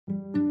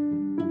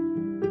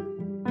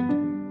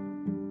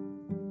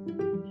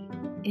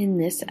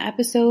this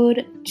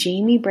episode,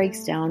 Jamie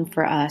breaks down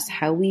for us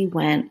how we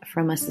went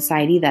from a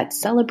society that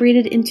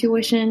celebrated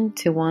intuition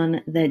to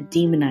one that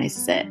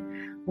demonizes it.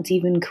 What's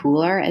even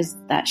cooler is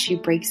that she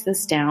breaks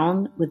this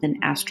down with an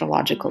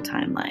astrological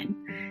timeline.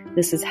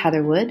 This is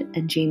Heather Wood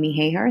and Jamie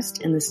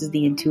Hayhurst, and this is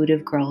the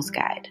Intuitive Girl's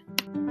Guide.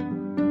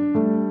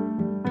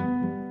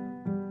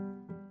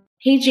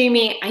 Hey,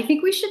 Jamie, I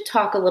think we should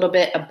talk a little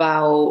bit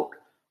about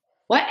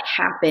what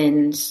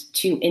happens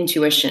to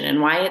intuition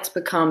and why it's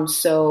become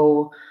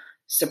so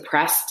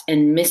suppressed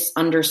and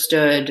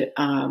misunderstood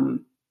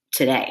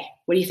today.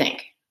 What do you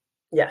think?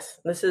 Yes,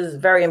 this is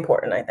very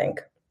important, I think.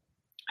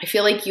 I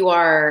feel like you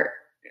are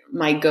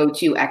my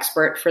go-to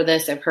expert for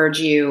this. I've heard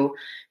you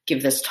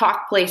give this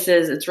talk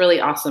places. It's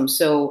really awesome.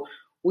 So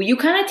will you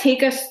kind of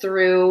take us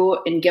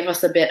through and give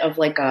us a bit of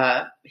like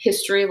a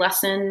history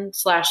lesson /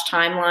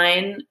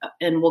 timeline,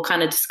 and we'll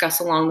kind of discuss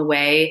along the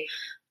way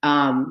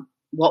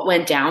what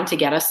went down to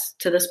get us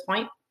to this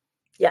point?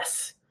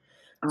 Yes.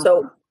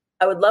 So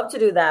I would love to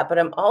do that, but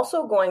I'm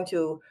also going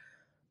to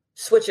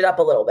switch it up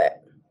a little bit.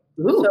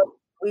 Ooh. So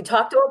we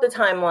talked about the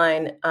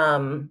timeline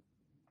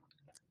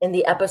in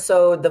the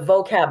episode, the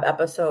vocab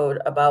episode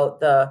about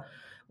the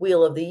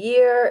wheel of the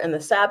year and the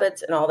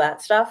Sabbats and all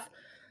that stuff.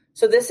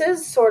 So this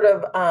is sort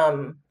of,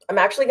 I'm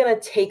actually going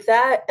to take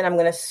that and I'm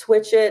going to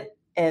switch it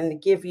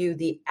and give you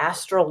the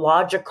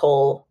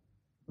astrological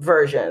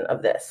version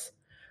of this.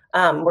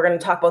 We're going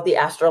to talk about the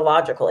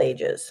astrological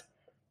ages.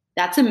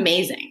 That's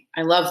amazing.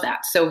 I love that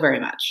so very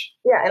much.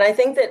 Yeah. And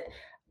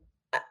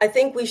I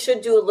think we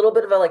should do a little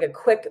bit of a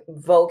quick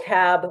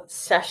vocab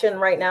session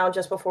right now,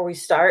 just before we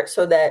start,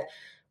 so that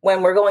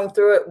when we're going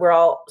through it, we're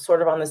all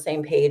sort of on the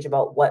same page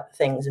about what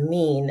things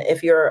mean.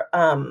 If you're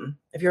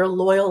a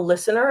loyal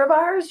listener of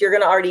ours, you're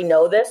going to already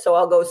know this. So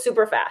I'll go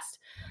super fast.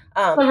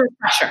 A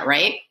refresher,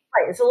 right?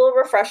 Right. It's a little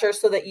refresher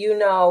so that you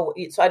know,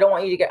 so I don't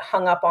want you to get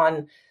hung up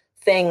on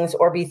things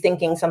or be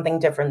thinking something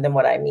different than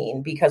what I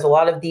mean, because a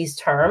lot of these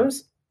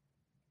terms,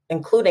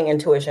 including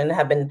intuition,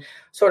 have been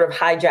sort of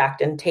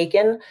hijacked and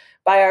taken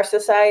by our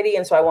society.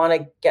 And so I want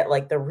to get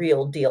the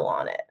real deal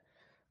on it.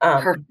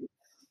 Perfect.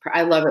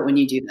 I love it when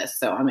you do this.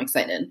 So I'm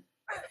excited.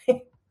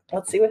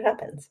 Let's see what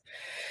happens.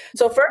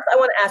 So first I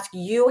want to ask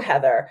you,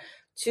 Heather,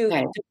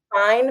 to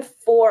define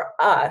for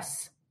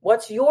us,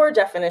 what's your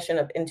definition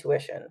of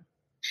intuition?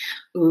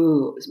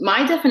 Ooh,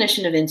 my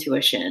definition of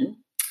intuition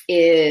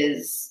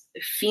is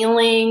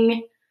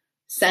feeling,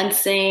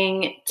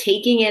 sensing,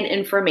 taking in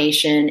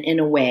information in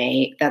a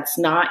way that's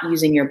not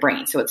using your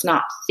brain. So it's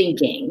not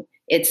thinking,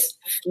 it's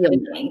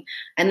feeling.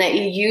 And that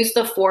you use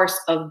the force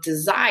of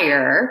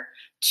desire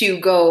to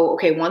go,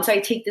 okay, once I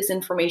take this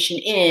information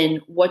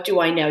in, what do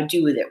I now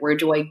do with it? Where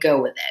do I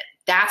go with it?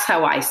 That's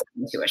how I see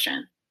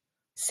intuition.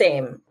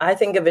 Same. I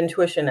think of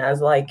intuition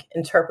as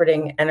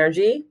interpreting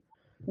energy,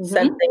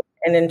 sensing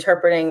and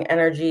interpreting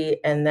energy,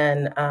 and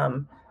then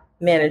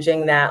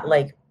managing that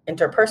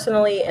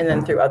interpersonally and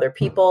then through other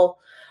people.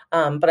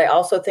 But I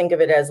also think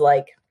of it as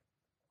like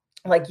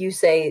you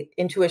say,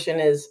 intuition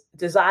is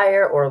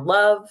desire or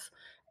love,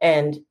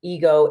 and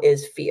ego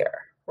is fear,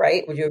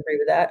 right? Would you agree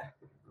with that?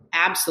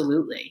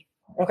 Absolutely.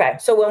 Okay.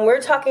 So when we're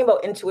talking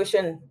about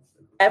intuition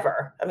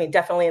ever, I mean,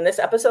 definitely in this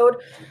episode,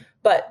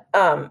 but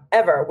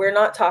ever, we're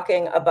not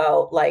talking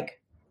about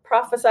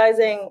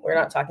prophesizing. We're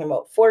not talking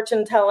about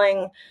fortune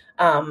telling.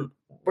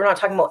 We're not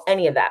talking about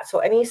any of that. So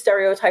any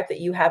stereotype that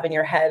you have in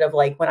your head of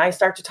when I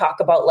start to talk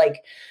about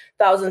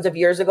thousands of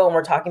years ago and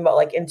we're talking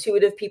about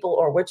intuitive people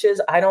or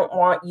witches, I don't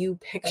want you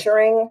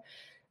picturing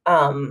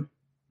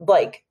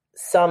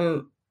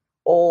some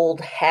old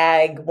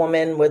hag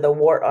woman with a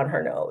wart on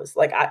her nose.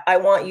 I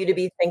want you to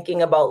be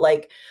thinking about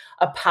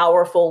a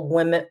powerful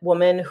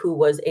woman who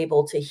was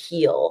able to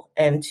heal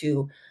and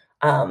to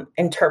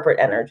interpret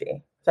energy.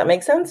 Does that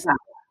make sense? Yeah,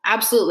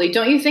 absolutely.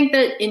 Don't you think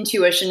that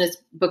intuition has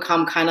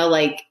become kind of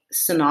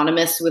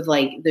synonymous with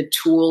the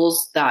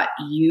tools that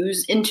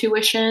use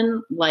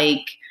intuition?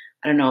 I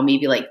don't know,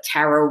 maybe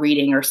tarot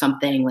reading or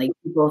something.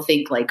 People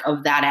think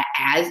of that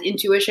as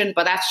intuition,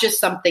 but that's just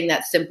something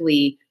that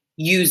simply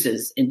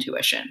uses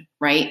intuition,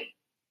 right?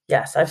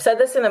 Yes. I've said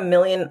this in a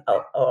million,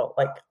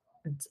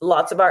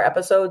 lots of our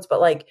episodes,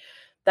 but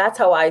that's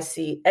how I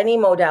see any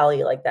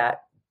modality like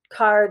that.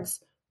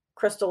 Cards,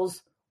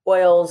 crystals,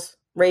 oils,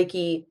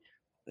 Reiki,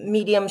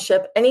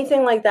 mediumship,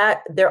 anything like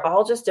that. They're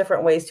all just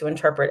different ways to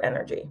interpret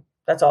energy.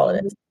 That's all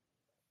it is.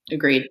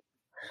 Agreed.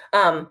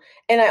 And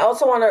I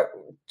also want to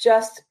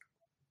just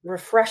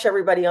refresh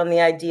everybody on the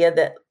idea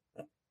that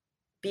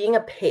being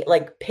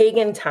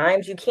pagan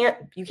times, you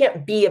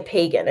can't be a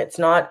pagan. It's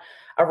not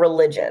a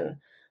religion.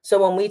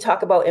 So when we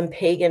talk about in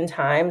pagan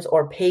times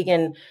or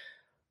pagan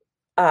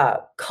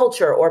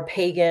culture or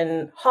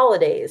pagan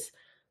holidays,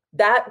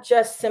 that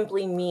just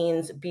simply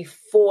means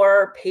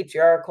before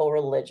patriarchal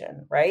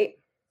religion, right?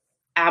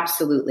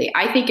 Absolutely.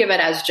 I think of it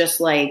as just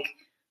like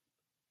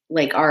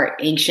our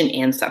ancient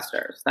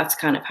ancestors. That's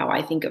kind of how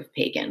I think of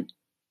pagan.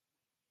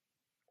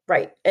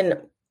 Right.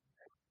 And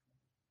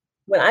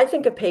when I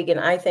think of pagan,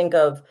 I think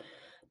of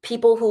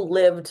people who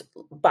lived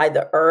by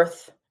the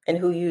earth and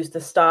who used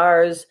the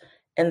stars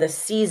and the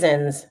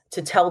seasons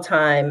to tell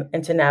time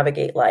and to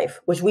navigate life,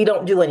 which we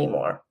don't do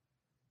anymore.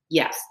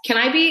 Yes. Can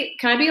I be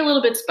a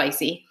little bit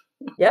spicy?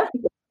 Yeah,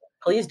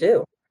 please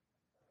do.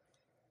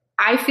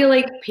 I feel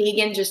like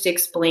pagan just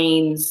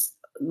explains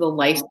the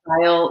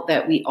lifestyle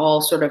that we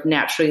all sort of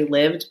naturally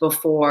lived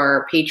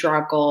before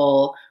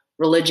patriarchal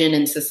religion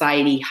and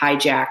society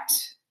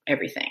hijacked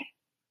everything.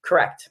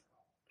 Correct.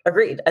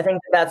 Agreed. I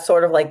think that's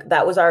sort of like,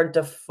 that was our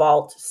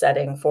default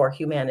setting for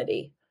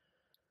humanity.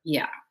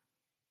 Yeah.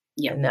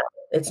 Yeah. And now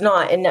it's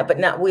not. But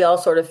now we all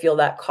sort of feel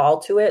that call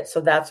to it. So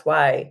that's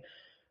why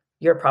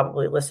you're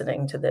probably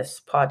listening to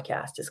this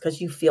podcast, is because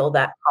you feel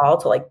that call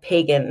to like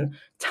pagan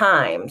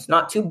times,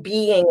 not to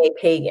being a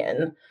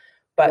pagan,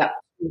 but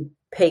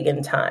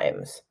pagan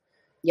times.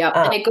 Yep.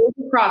 And it goes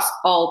across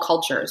all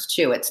cultures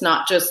too. It's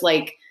not just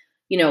like,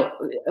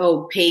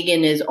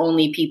 pagan is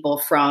only people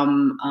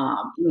from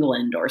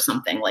England or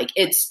something. Like,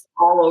 it's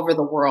all over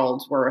the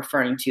world we're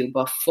referring to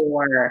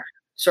before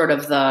sort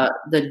of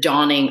the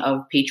dawning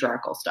of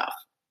patriarchal stuff.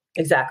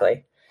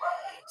 Exactly.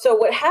 So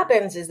what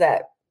happens is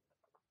that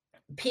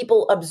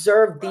people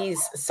observe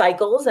these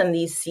cycles and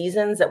these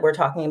seasons that we're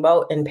talking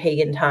about in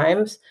pagan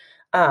times.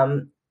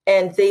 And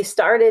they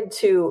started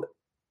to,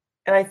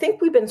 and I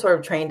think we've been sort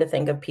of trained to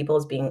think of people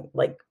as being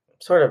like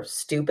sort of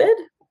stupid,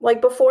 like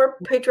before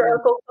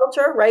patriarchal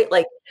culture, right?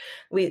 Like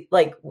we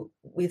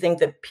think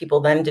that people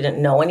then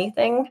didn't know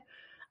anything.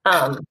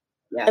 Yes.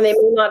 And they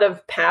may not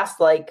have passed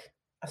like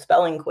a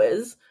spelling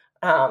quiz.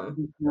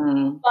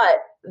 But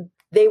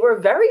they were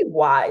very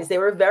wise. They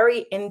were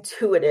very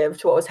intuitive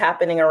to what was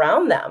happening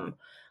around them.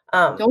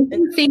 Don't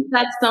you think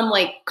that's some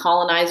like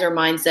colonizer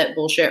mindset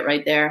bullshit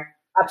right there?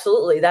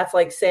 Absolutely. That's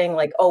like saying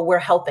like, oh, we're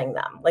helping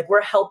them. Like,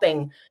 we're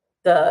helping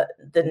the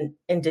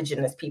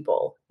indigenous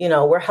people,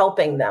 we're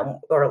helping them,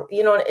 or,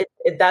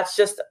 that's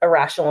just a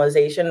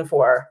rationalization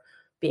for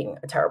being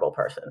a terrible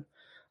person.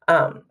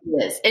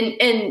 Yes.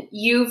 And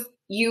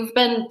you've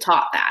been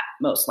taught that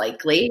most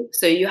likely.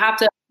 So you have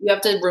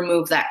to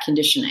remove that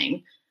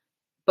conditioning,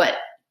 but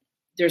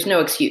there's no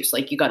excuse.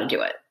 Like, you got to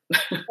do it.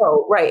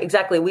 Oh, right.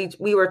 Exactly.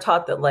 We were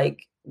taught that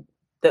like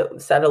the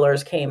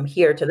settlers came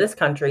here to this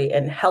country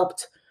and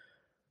helped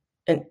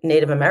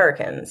Native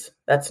Americans.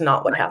 That's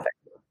not what happened.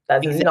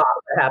 That's not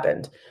what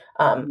happened.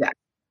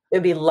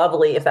 It'd be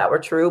lovely if that were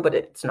true, but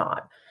it's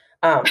not.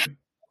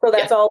 So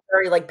that's all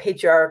very like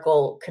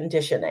patriarchal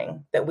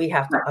conditioning that we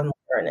have to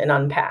unlearn and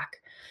unpack.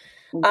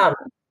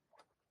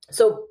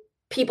 So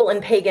people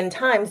in pagan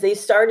times, they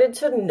started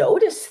to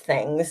notice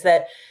things,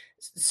 that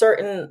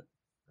certain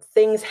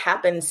things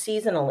happen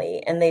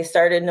seasonally, and they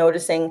started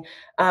noticing,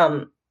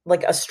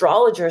 like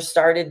astrologers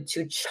started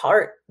to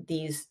chart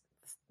these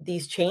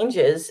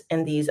changes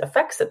and these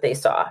effects that they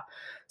saw.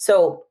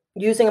 So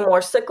using a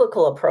more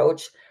cyclical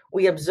approach,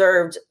 we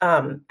observed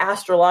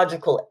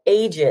astrological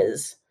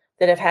ages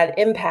that have had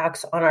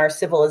impacts on our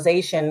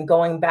civilization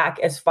going back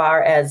as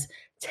far as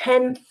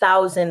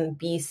 10,000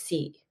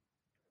 BC.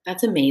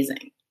 That's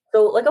amazing.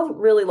 So like a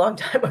really long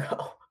time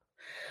ago.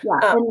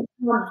 Yeah, and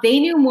they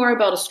knew more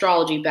about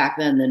astrology back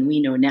then than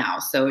we know now.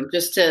 So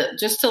just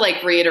to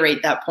like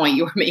reiterate that point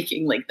you were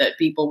making, like that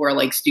people were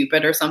like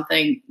stupid or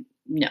something.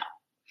 No.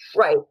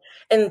 Right.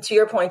 And to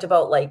your point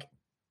about like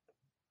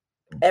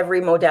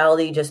every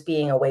modality just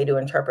being a way to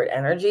interpret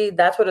energy,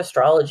 that's what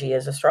astrology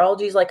is.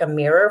 Astrology is like a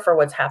mirror for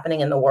what's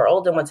happening in the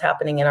world and what's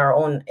happening in our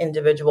own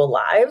individual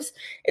lives.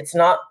 It's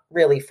not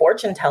really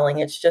fortune telling.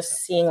 It's just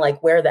seeing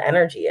like where the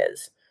energy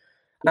is.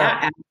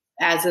 Yeah.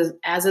 As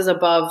is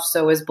above,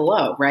 so is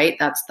below, right?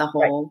 That's the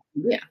whole,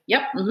 right. Yeah.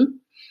 Yep.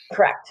 Mm-hmm.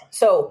 Correct.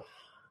 So,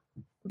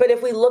 but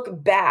if we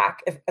look back,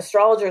 if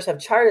astrologers have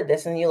charted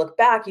this and you look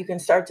back, you can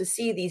start to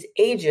see these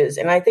ages.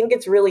 And I think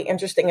it's really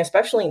interesting,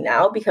 especially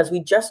now, because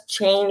we just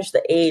changed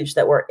the age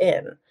that we're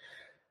in.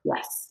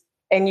 Yes.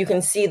 And you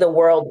can see the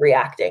world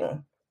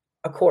reacting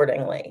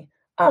accordingly.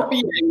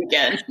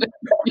 Again.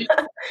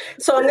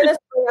 So I'm going to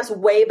bring us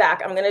way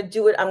back. I'm going to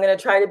do it. I'm going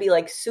to try to be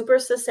like super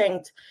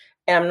succinct.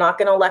 And I'm not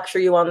going to lecture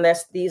you on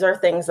this. These are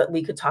things that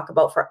we could talk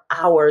about for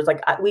hours.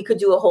 Like we could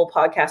do a whole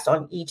podcast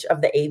on each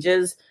of the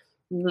ages.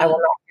 Mm-hmm. I will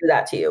not do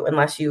that to you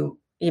unless you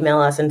email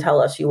us and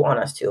tell us you want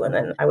us to. And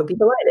then I would be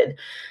delighted.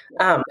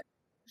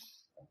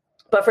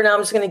 But for now, I'm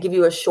just going to give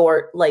you a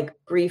short, like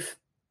brief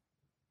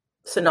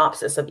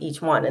synopsis of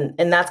each one.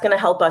 And that's going to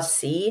help us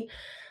see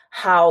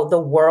how the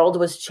world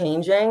was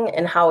changing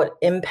and how it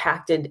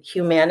impacted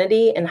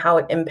humanity and how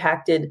it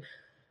impacted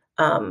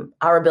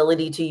our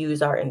ability to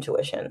use our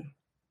intuition.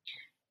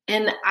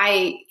 And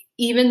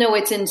even though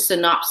it's in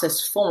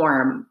synopsis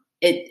form,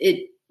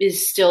 it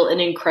is still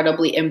an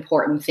incredibly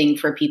important thing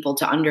for people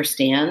to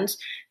understand,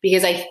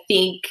 because I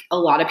think a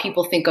lot of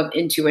people think of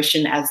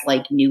intuition as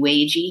like new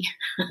agey.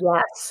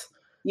 Yes.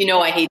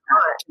 I hate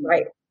that.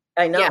 Right.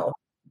 I know. Yeah.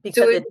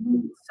 Because it's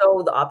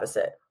so the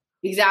opposite.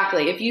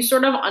 Exactly. If you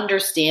sort of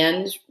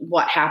understand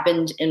what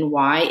happened and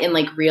why in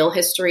like real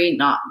history,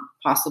 not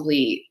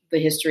possibly the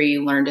history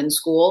you learned in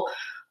school,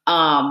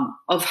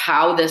 of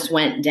how this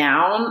went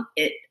down,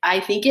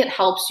 I think it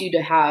helps you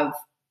to have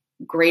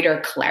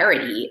greater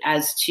clarity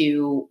as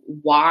to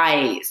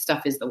why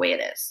stuff is the way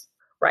it is.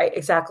 Right,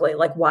 exactly.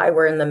 Like why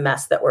we're in the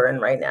mess that we're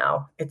in right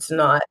now. It's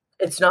not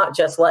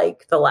just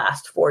like the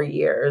last 4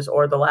 years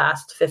or the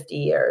last 50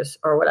 years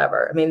or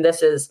whatever. I mean,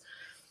 this is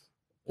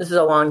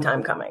a long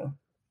time coming.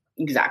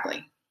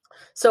 Exactly.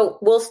 So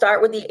we'll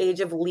start with the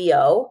age of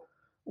Leo,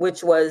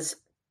 which was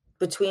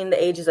between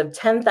the ages of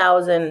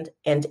 10,000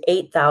 and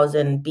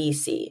 8,000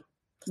 BC.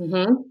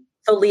 Mm-hmm.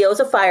 So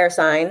Leo's a fire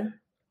sign,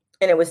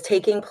 and it was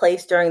taking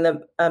place during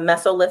the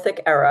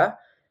Mesolithic era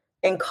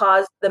and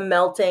caused the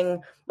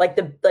melting, like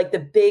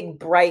the big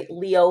bright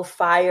Leo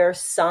fire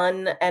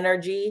sun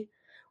energy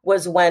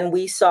was when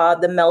we saw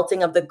the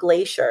melting of the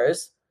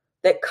glaciers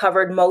that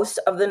covered most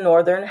of the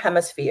northern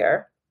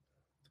hemisphere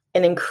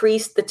and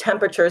increased the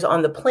temperatures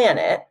on the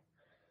planet,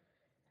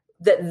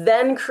 that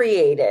then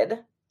created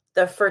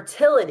the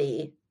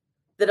fertility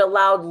that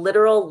allowed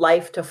literal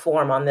life to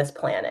form on this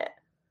planet.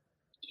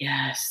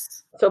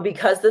 Yes. So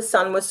because the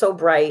sun was so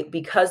bright,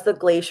 because the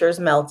glaciers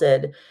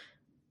melted,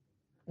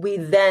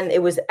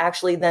 it was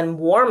actually then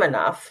warm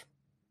enough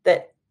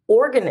that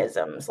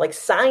organisms, like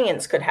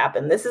science, could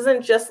happen. This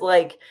isn't just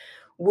like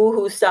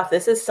woohoo stuff.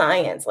 This is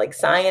science. Like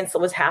science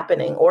was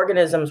happening.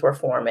 Organisms were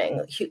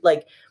forming.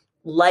 Like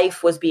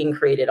life was being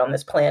created on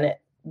this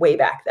planet way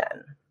back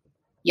then.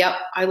 Yep.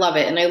 I love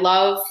it. And I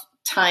love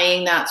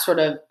tying that sort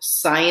of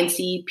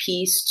sciencey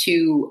piece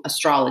to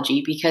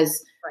astrology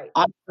because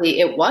honestly,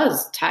 it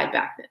was tied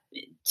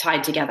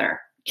together.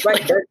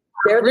 Right.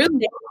 They're really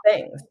the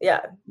same things.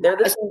 Yeah. They're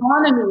the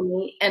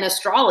astronomy and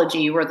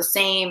astrology were the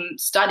same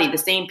study. The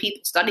same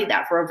people studied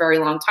that for a very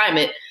long time.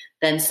 It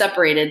then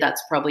separated.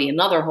 That's probably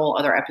another whole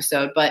other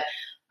episode. But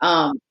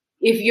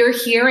if you're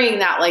hearing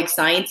that like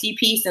sciencey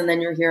piece and then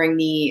you're hearing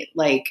the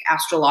like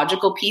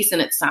astrological piece and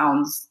it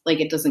sounds like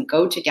it doesn't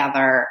go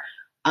together,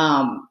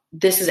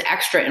 this is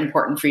extra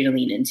important for you to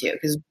lean into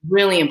because it's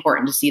really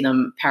important to see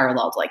them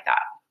paralleled like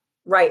that.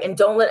 Right. And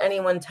don't let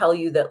anyone tell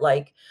you that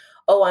like,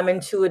 oh, I'm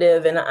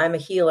intuitive and I'm a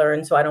healer,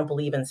 and so I don't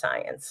believe in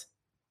science.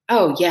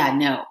 Oh, yeah,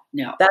 no.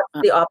 That's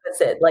the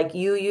opposite. Like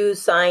you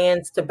use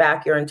science to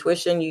back your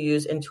intuition. You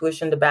use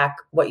intuition to back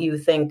what you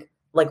think,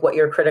 like what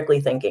you're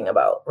critically thinking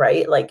about,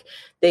 right? Like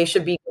they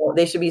should be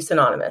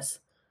synonymous.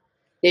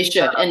 They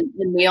should. And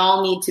we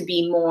all need to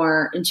be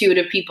more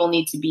intuitive. People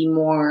need to be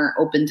more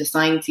open to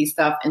sciencey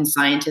stuff, and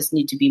scientists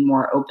need to be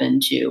more open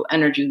to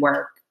energy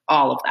work,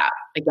 all of that.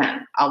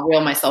 Again, I'll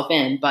reel myself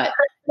in, but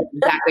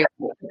exactly.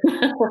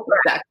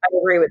 Exactly. I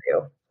agree with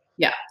you.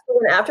 Yeah.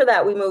 And after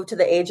that, we moved to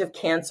the age of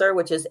Cancer,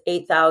 which is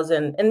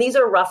 8,000. And these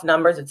are rough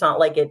numbers. It's not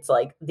like it's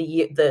like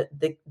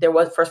there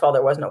was, first of all,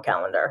 there was no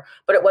calendar,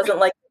 but it wasn't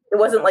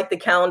like the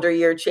calendar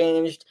year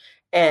changed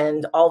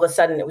and all of a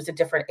sudden it was a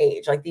different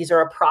age. Like these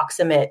are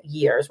approximate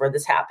years where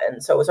this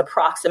happened. So it was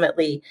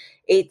approximately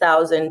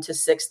 8,000 to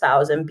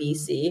 6,000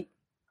 BC.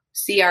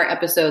 See our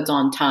episodes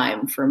on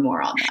time for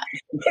more on that.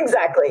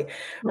 Exactly.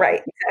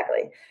 Right.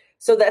 Exactly.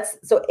 So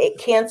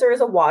Cancer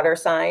is a water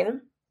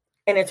sign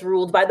and it's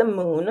ruled by the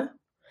moon,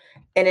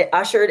 and it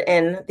ushered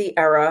in the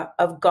era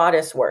of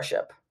goddess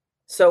worship.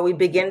 So we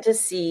begin to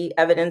see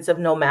evidence of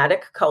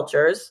nomadic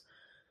cultures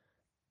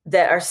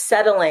that are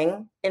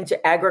settling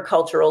into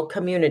agricultural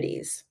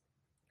communities,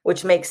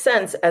 which makes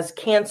sense as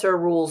Cancer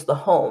rules the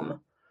home.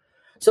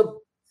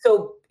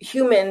 So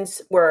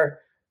humans were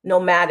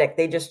nomadic.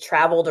 They just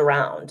traveled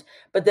around.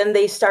 But then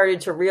they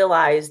started to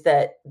realize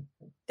that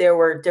there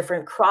were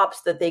different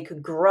crops that they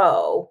could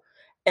grow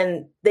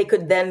and they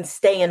could then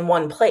stay in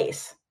one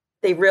place.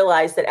 They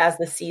realized that as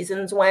the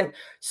seasons went,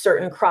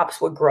 certain crops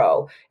would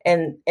grow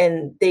and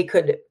they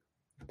could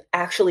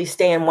actually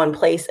stay in one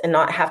place and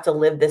not have to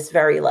live this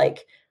very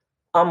like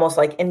almost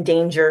like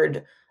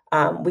endangered,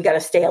 we got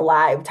to stay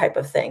alive type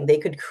of thing. They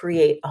could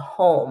create a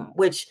home,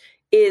 which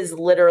is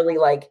literally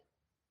like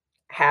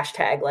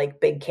hashtag like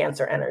big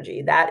Cancer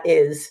energy. That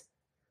is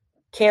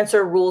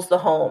Cancer rules the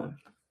home.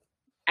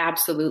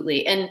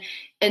 Absolutely. And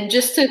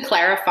just to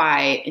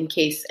clarify, in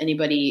case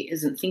anybody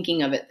isn't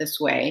thinking of it this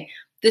way,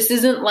 this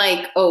isn't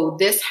like, oh,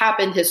 this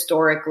happened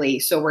historically,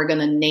 so we're going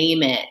to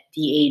name it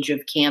the age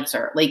of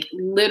Cancer. Like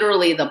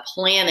literally the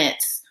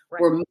planets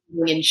were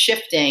moving and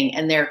shifting,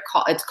 and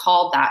it's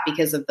called that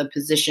because of the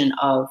position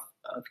of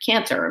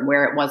Cancer and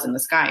where it was in the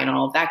sky and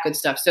all of that good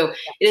stuff. So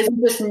it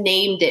isn't just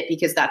named it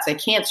because that's a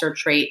Cancer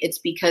trait. It's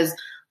because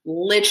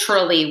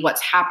literally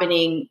what's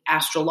happening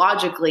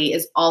astrologically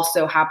is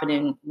also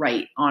happening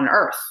right on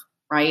Earth,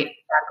 right?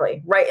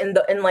 Exactly. Right.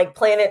 And like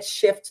planets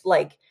shift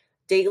like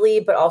daily,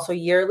 but also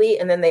yearly.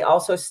 And then they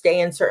also stay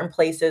in certain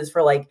places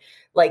for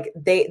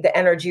the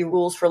energy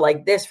rules for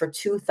like this for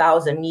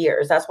 2,000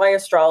 years. That's why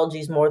astrology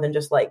is more than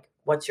just like,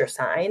 what's your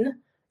sign?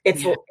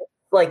 It's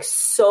like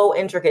so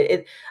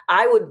intricate.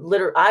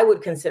 I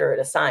would consider it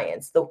a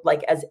science.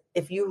 As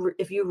if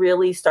you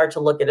really start to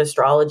look at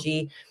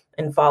astrology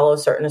and follow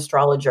certain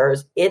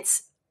astrologers,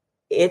 it's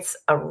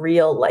a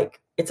real, like,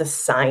 it's a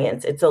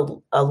science. It's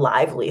a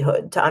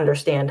livelihood to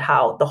understand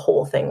how the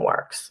whole thing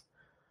works.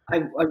 I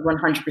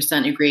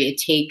 100% agree. It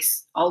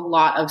takes a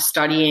lot of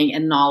studying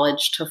and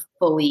knowledge to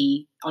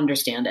fully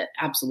understand it.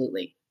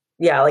 Absolutely.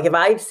 Yeah, like if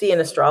I see an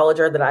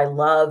astrologer that I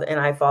love and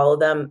I follow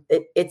them,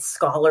 it's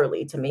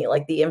scholarly to me.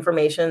 Like the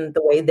information,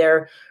 the way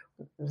they're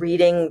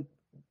reading,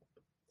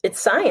 it's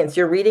science.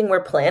 You're reading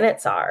where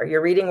planets are.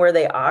 You're reading where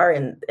they are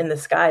in the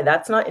sky.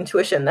 That's not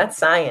intuition. That's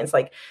science.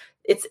 Like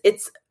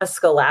it's a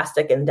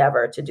scholastic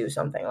endeavor to do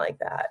something like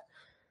that.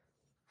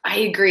 I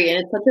agree.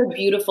 And it's such a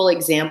beautiful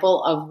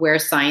example of where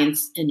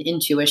science and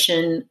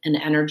intuition and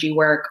energy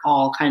work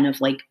all kind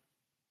of like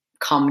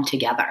come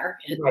together.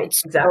 Right,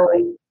 It's exactly.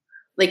 so,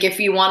 like, if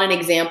you want an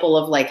example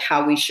of like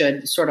how we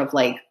should sort of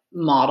like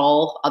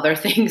model other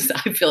things,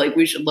 I feel like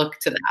we should look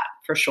to that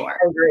for sure.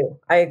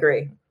 I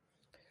agree.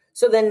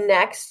 So then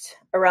next,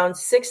 around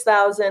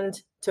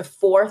 6,000 to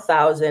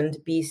 4,000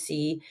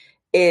 BC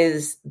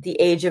is the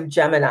age of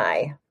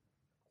Gemini.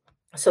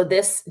 So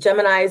this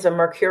Gemini is a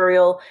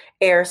mercurial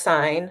air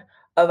sign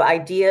of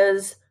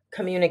ideas,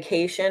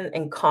 communication,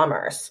 and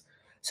commerce.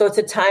 So it's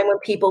a time when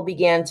people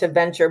began to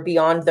venture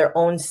beyond their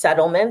own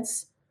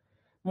settlements.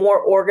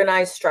 More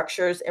organized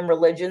structures and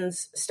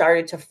religions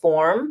started to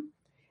form.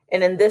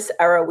 And in this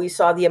era, we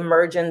saw the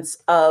emergence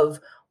of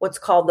what's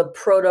called the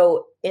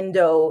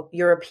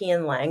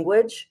Proto-Indo-European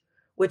language,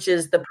 which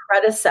is the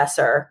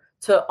predecessor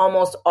to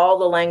almost all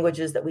the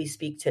languages that we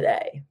speak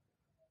today.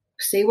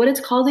 Say what it's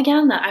called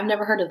again. That I've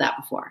never heard of that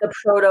before. The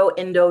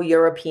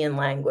Proto-Indo-European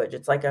language.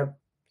 It's like Wow.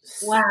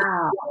 it's one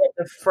of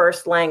the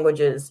first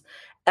languages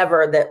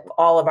ever that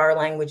all of our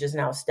languages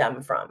now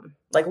stem from.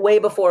 Like way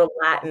before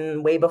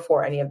Latin, way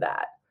before any of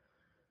that.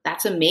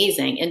 That's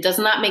amazing. And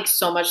doesn't that make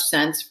so much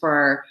sense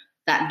for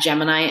that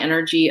Gemini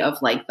energy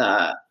of like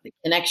the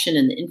connection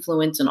and the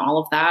influence and all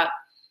of that?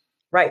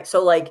 Right.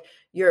 So like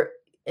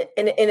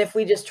and if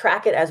we just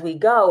track it as we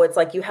go, it's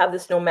like you have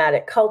this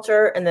nomadic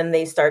culture and then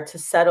they start to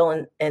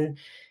settle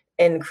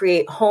and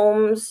create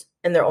homes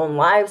in their own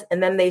lives.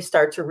 And then they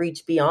start to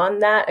reach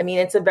beyond that. I mean,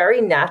 it's a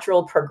very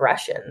natural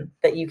progression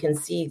that you can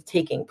see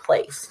taking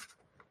place.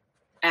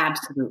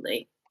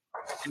 Absolutely.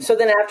 So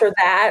then after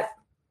that,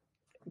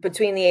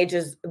 between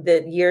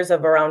the years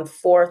of around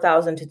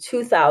 4,000 to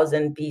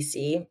 2,000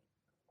 BC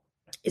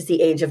is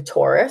the age of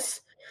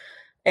Taurus.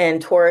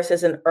 And Taurus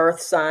is an earth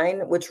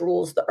sign, which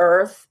rules the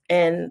earth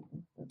and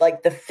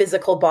like the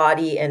physical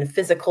body and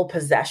physical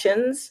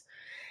possessions.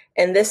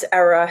 And this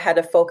era had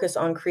a focus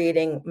on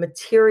creating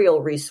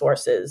material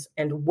resources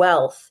and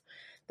wealth.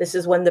 This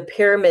is when the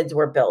pyramids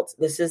were built.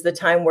 This is the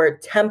time where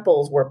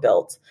temples were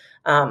built.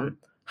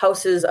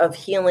 Houses of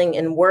healing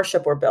and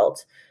worship were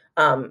built.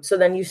 So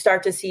then you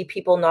start to see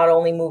people not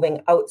only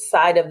moving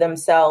outside of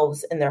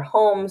themselves in their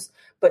homes,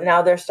 but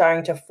now they're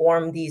starting to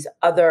form these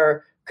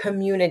other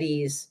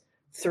communities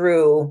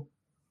through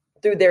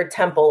their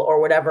temple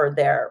or whatever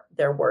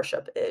their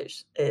worship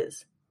is.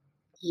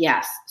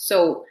 Yes.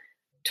 So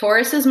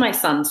Taurus is my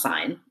sun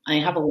sign. I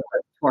have a lot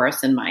of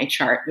Taurus in my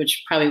chart,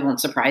 which probably won't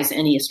surprise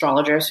any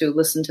astrologers who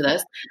listen to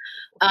this.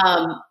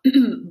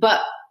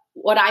 But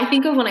what I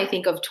think of when I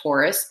think of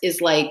Taurus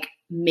is like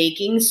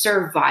making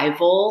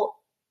survival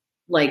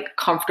like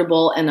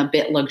comfortable and a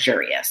bit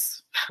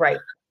luxurious. Right.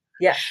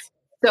 Yes.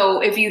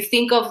 So if you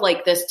think of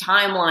like this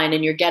timeline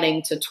and you're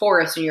getting to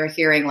Taurus and you're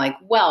hearing like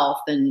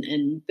wealth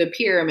and the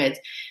pyramids,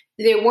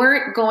 they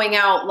weren't going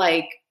out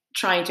like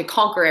trying to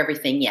conquer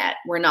everything yet.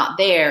 We're not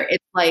there.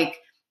 It's like,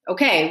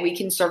 okay, we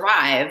can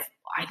survive.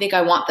 I think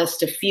I want this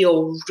to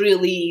feel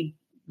really,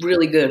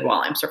 really good while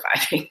I'm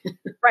surviving.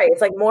 Right.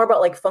 It's like more about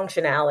like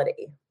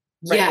functionality.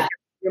 Right? Yeah.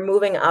 You're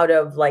moving out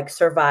of like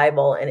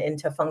survival and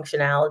into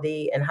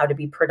functionality and how to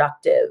be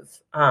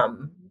productive. But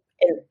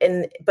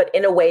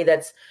in a way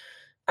that's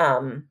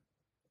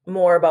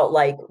more about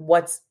like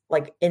what's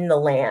like in the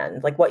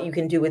land, like what you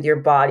can do with your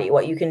body,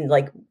 what you can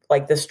like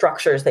the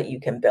structures that you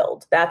can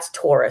build. That's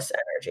Taurus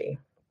energy.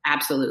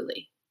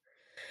 Absolutely.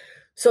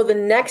 So the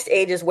next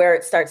age is where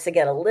it starts to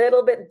get a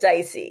little bit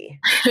dicey.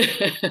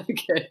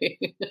 Okay.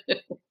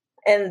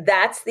 And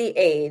that's the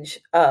age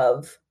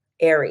of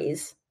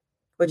Aries,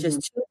 which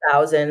is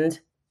 2000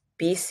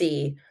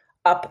 BC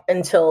up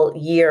until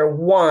year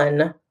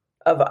 1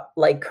 of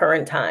like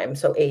current time,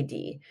 so AD.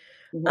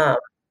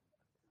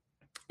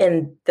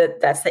 And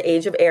that's the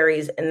age of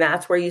Aries, and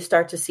that's where you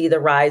start to see the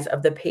rise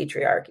of the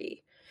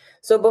patriarchy.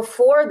 So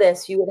before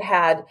this, you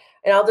had,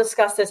 and I'll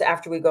discuss this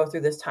after we go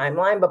through this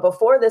timeline, but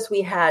before this,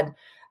 we had,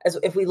 as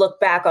if we look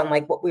back on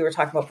like what we were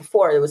talking about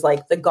before, it was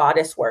like the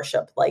goddess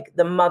worship, like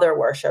the mother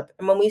worship.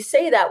 And when we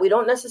say that, we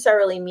don't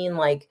necessarily mean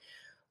like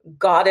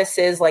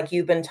goddesses, like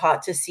you've been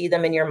taught to see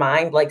them in your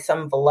mind, like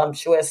some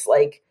voluptuous,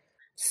 like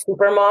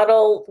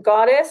supermodel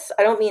goddess.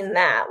 I don't mean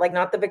that, like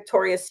not the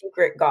Victoria's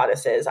Secret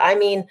goddesses. I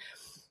mean,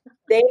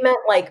 they meant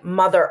like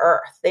Mother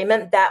Earth. They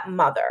meant that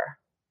mother.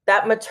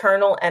 That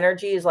maternal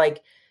energy is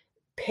like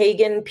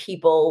pagan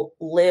people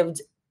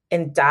lived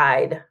and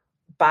died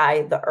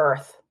by the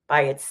earth,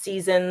 by its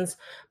seasons,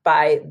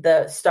 by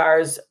the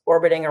stars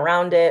orbiting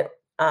around it.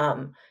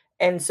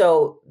 And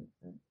so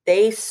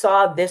they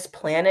saw this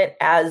planet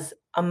as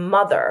a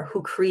mother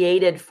who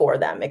created for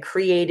them. It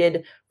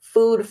created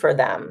food for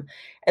them.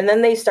 And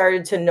then they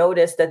started to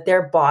notice that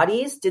their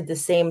bodies did the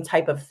same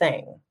type of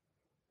thing.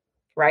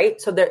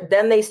 right? So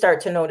then they start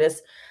to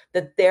notice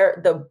that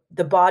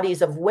the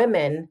bodies of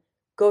women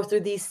go through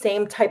these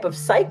same type of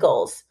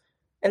cycles,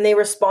 and they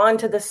respond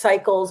to the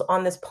cycles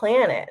on this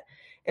planet.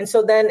 And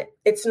so then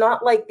it's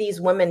not like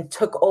these women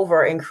took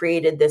over and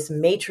created this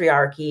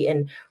matriarchy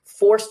and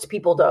forced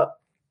people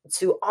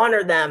to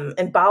honor them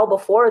and bow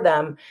before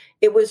them.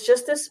 It was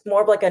just this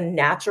more of like a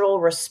natural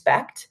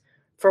respect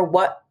for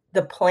what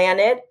the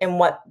planet and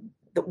what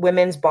the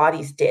women's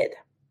bodies did.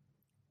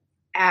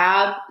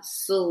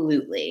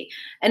 Absolutely.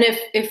 And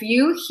if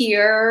you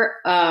hear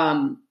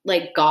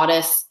like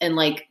goddess and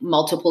like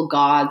multiple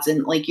gods,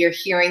 and like you're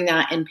hearing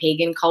that in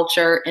pagan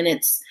culture and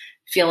it's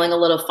feeling a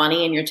little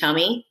funny in your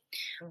tummy,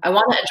 I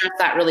want to address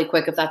that really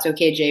quick, if that's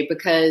okay, Jay,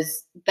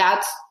 because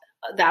that's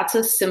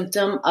a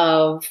symptom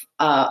of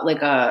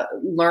like a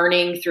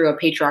learning through a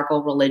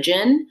patriarchal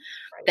religion,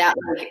 that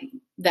like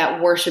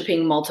that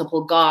worshiping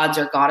multiple gods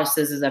or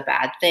goddesses is a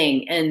bad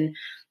thing. And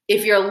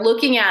if you're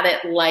looking at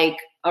it like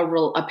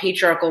a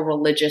patriarchal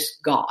religious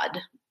god,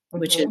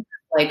 which is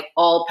like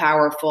all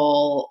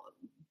powerful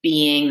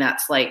being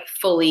that's like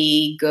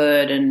fully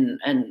good and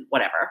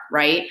whatever,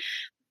 right?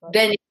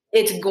 Then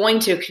it's going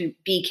to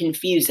be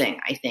confusing,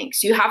 I think.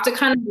 So you have to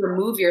kind of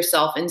remove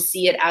yourself and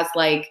see it as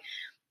like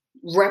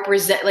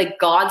represent, like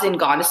gods and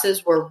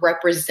goddesses were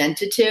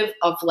representative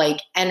of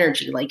like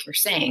energy, like you're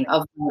saying,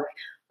 of like,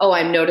 oh,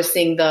 I'm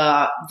noticing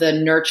the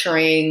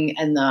nurturing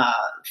and the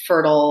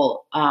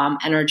fertile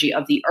energy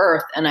of the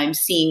earth, and I'm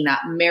seeing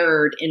that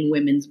mirrored in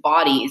women's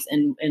bodies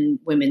and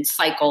women's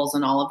cycles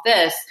and all of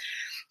this.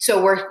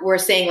 So we're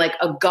saying like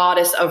a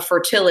goddess of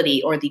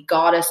fertility or the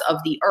goddess of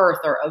the earth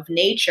or of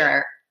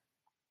nature.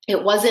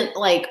 It wasn't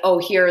like,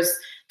 oh,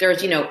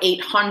 there's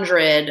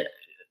 800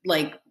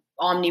 like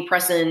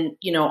omnipresent,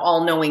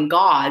 all-knowing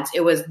gods.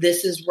 It was,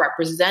 this is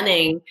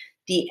representing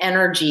the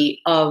energy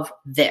of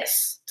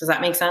this. Does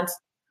that make sense?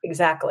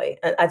 Exactly.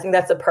 I think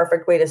that's a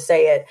perfect way to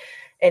say it.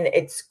 And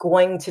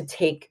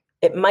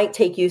it might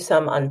take you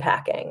some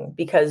unpacking,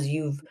 because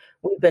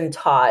we've been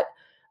taught,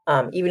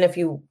 even if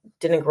you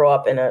didn't grow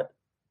up in a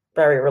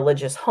very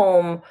religious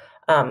home,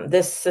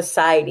 this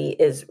society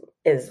is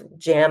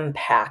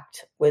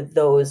jam-packed with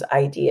those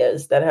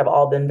ideas that have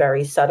all been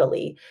very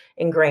subtly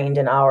ingrained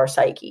in our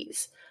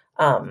psyches.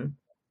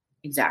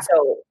 Exactly.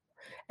 So,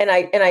 and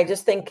I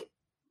just think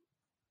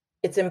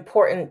it's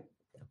important,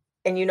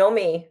 and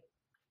me,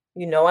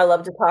 I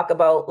love to talk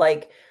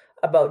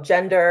about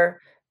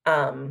gender,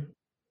 and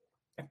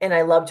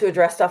I love to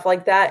address stuff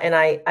like that. And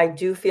I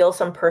do feel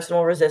some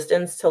personal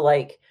resistance to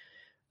like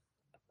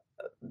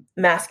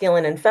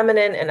masculine and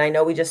feminine. And I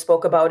know we just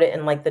spoke about it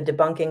in like the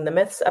debunking the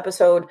myths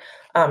episode.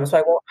 So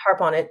I won't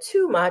harp on it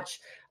too much.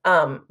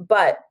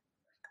 But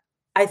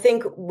I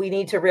think we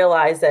need to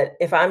realize that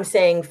if I'm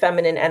saying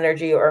feminine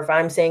energy or if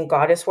I'm saying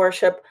goddess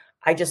worship,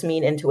 I just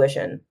mean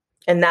intuition.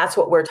 And that's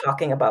what we're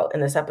talking about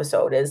in this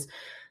episode, is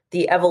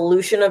the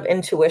evolution of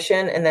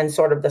intuition and then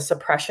sort of the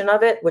suppression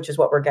of it, which is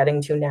what we're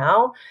getting to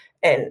now.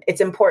 And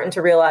it's important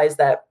to realize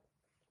that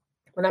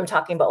when I'm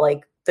talking about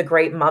like the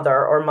great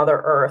mother or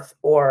Mother Earth,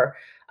 or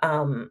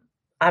I'm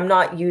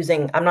not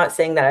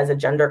saying that as a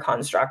gender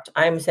construct.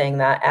 I'm saying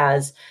that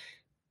as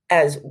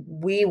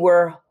we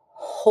were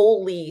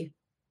wholly,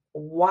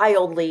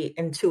 wildly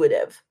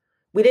intuitive.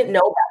 We didn't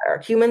know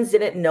better. Humans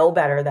didn't know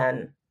better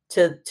than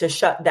to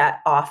shut that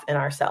off in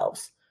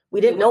ourselves. We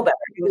didn't know better.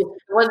 It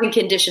wasn't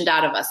conditioned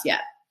out of us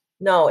yet.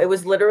 No, it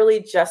was literally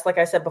just like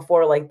I said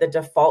before, like the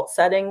default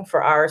setting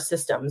for our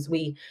systems.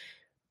 We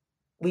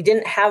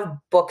didn't have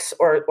books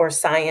or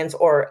science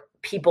or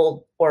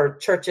people or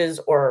churches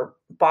or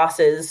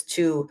bosses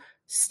to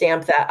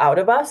stamp that out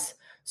of us.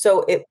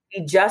 So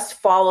we just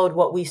followed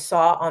what we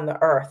saw on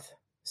the earth.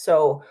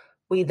 So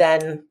we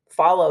then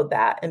followed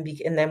that, and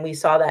then we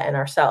saw that in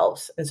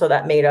ourselves. And so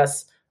that made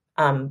us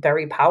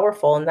very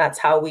powerful. And that's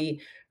how we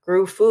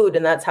grew food,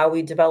 and that's how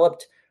we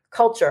developed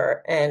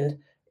culture. And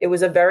it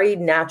was a very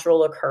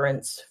natural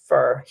occurrence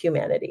for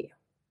humanity.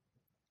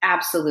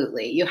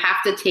 Absolutely. You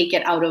have to take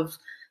it out of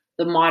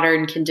the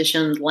modern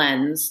conditioned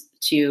lens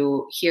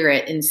to hear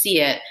it and see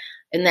it.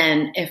 And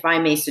then, if I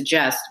may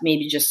suggest,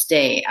 maybe just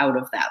stay out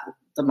of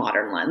the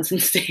modern lens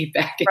and stay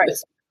back in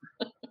this.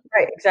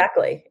 Right.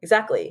 Exactly.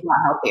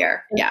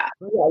 Healthier. Yeah.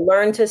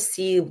 Learn to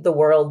see the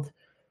world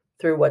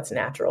through what's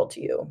natural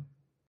to you.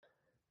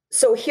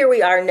 So here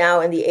we are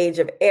now in the age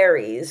of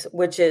Aries,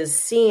 which is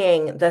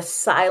seeing the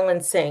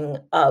silencing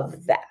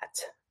of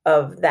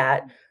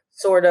that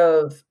sort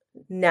of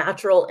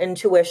natural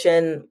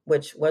intuition,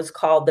 which was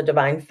called the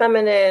divine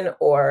feminine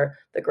or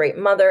the great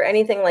mother,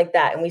 anything like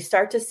that. And we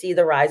start to see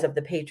the rise of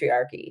the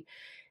patriarchy.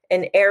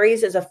 And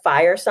Aries is a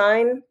fire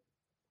sign.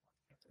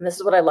 And this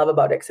is what I love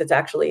about it,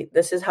 because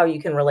this is how you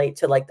can relate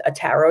to like a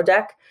tarot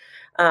deck.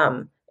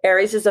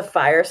 Aries is a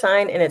fire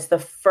sign, and it's the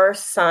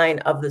first sign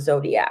of the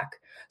zodiac.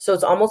 So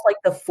it's almost like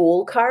the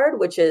Fool card,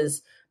 which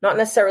is not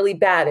necessarily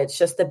bad. It's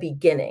just the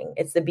beginning.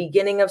 It's the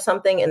beginning of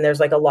something, and there's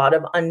like a lot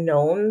of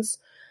unknowns.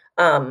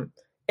 And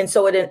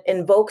so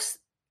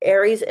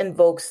Aries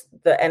invokes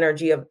the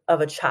energy of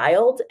a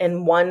child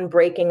and one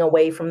breaking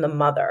away from the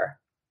mother.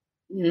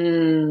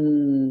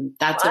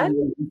 That's What?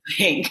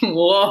 amazing.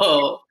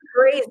 Whoa.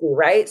 Crazy,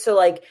 right? So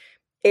like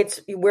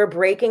we're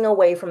breaking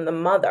away from the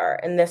mother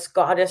and this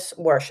goddess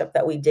worship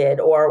that we did,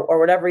 or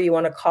whatever you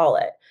want to call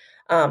it.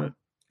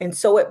 And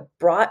so it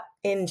brought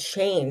in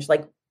change,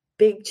 like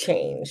big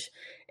change.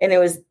 And it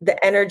was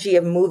the energy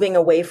of moving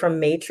away from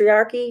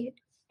matriarchy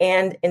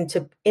and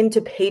into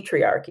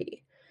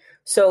patriarchy.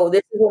 So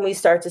this is when we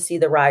start to see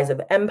the rise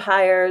of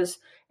empires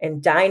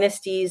and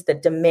dynasties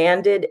that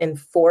demanded and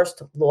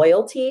forced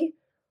loyalty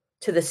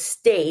to the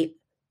state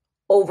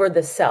over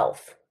the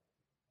self.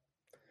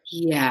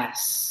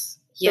 Yes.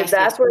 So Yes, yes.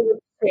 that's where the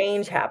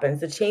change happens.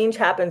 The change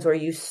happens where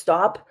you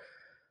stop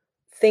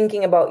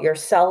thinking about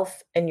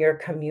yourself and your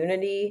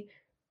community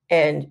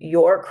and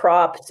your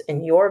crops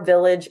and your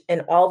village,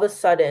 and all of a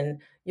sudden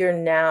you're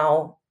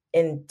now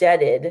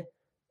indebted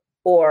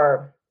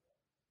or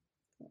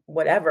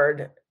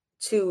whatever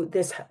to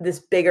this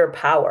bigger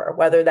power,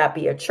 whether that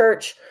be a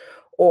church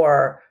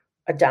or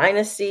a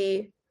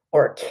dynasty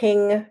or a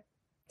king,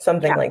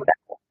 something Yeah. like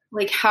that.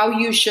 Like how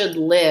you should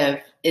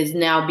live is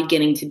now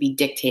beginning to be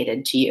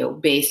dictated to you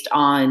based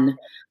on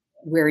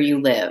where you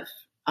live.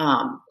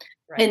 Right.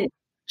 And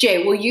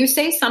Jay, will you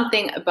say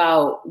something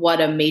about what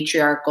a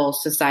matriarchal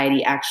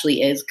society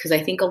actually is? Because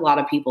I think a lot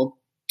of people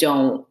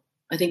don't,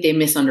 I think they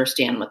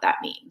misunderstand what that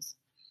means.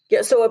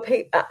 Yeah, so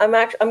I'm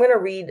going to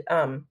read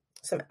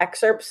some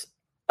excerpts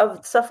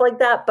of stuff like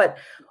that. But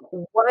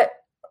what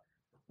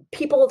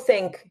people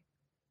think,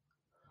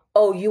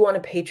 oh, you want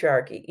a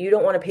patriarchy. You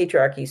don't want a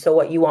patriarchy. So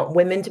what, you want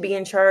women to be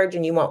in charge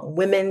and you want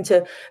women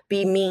to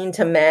be mean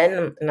to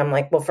men? And I'm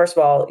like, well, first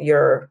of all,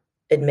 you're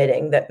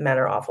admitting that men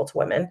are awful to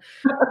women.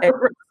 And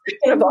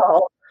second of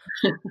all,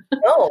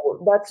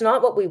 no, that's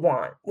not what we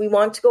want. We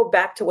want to go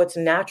back to what's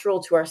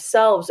natural to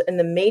ourselves. And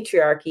the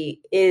matriarchy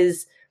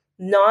is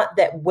not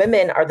that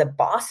women are the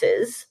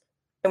bosses,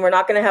 and we're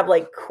not going to have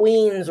like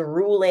queens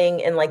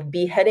ruling and like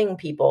beheading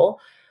people.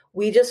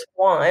 We just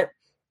want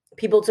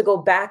people to go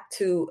back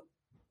to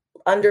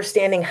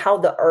understanding how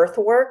the earth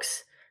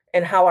works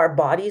and how our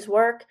bodies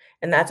work.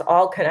 And that's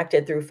all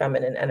connected through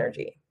feminine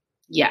energy.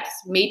 Yes,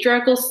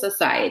 matriarchal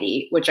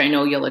society, which I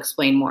know you'll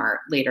explain more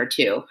later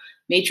too.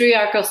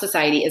 Matriarchal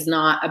society is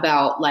not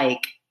about like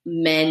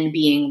men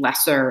being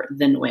lesser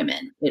than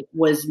women. It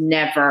was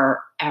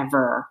never,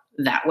 ever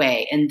that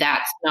way. And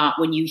that's not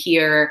when you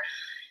hear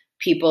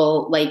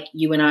people like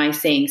you and I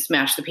saying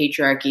smash the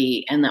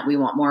patriarchy and that we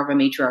want more of a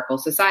matriarchal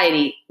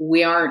society.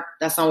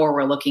 That's not what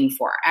we're looking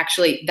for.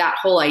 Actually, that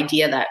whole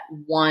idea that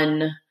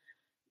one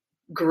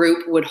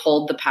group would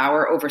hold the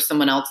power over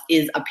someone else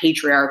is a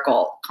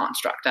patriarchal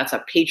construct. That's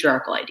a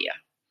patriarchal idea.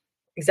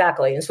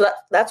 Exactly. And so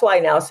that's why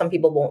now some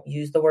people won't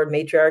use the word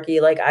matriarchy.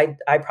 Like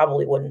I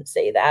probably wouldn't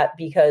say that,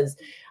 because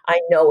I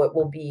know it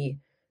will be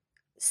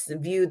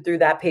viewed through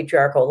that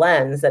patriarchal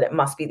lens, that it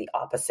must be the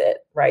opposite,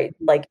 right?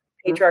 Like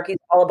patriarchy is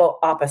all about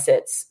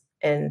opposites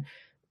and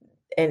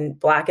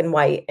black and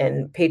white,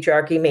 and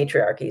patriarchy,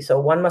 matriarchy. So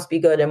one must be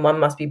good and one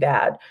must be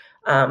bad.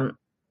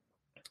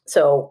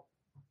 So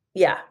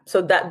yeah,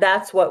 so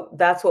that's what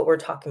we're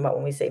talking about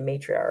when we say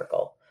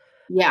matriarchal.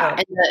 Yeah,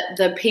 and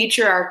the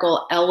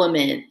patriarchal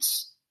element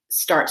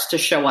starts to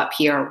show up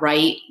here,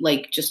 right?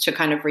 Like just to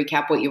kind of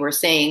recap what you were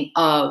saying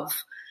of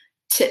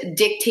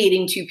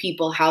dictating to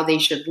people how they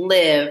should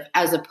live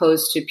as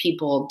opposed to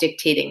people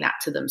dictating that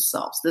to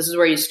themselves. This is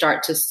where you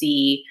start to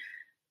see,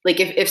 like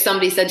if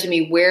somebody said to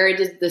me, where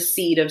does the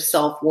seed of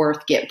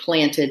self-worth get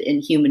planted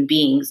in human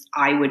beings?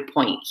 I would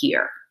point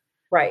here.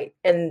 Right.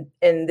 And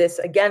this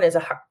again is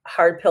a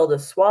hard pill to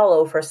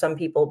swallow for some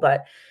people,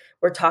 but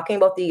we're talking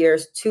about the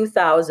years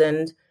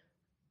 2000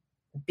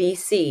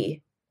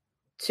 BC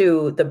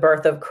to the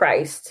birth of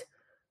Christ.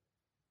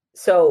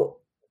 So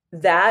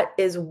that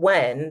is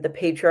when the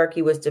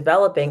patriarchy was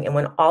developing and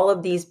when all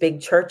of these big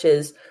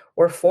churches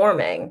were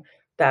forming.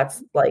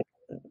 That's like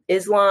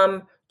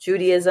Islam,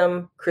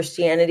 Judaism,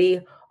 Christianity,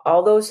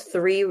 all those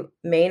three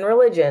main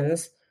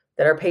religions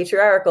that are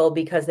patriarchal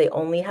because they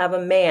only have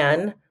a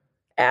man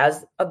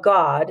as a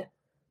god,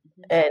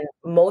 and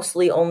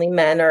mostly only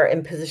men are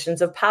in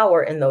positions of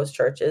power in those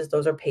churches.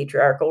 Those are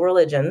patriarchal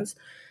religions.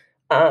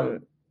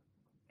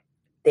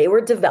 They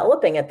were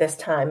developing at this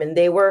time, and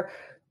they were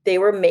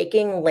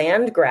making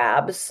land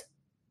grabs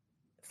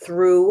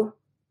through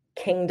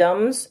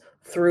kingdoms,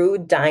 through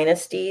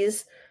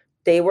dynasties.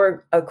 They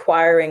were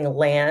acquiring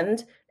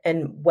land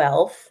and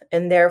wealth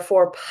and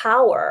therefore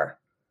power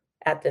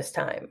at this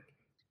time.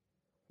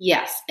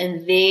 Yes.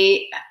 And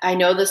I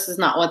know this is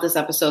not what this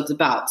episode's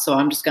about, so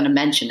I'm just going to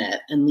mention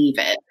it and leave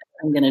it.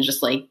 I'm going to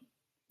just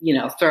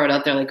throw it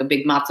out there like a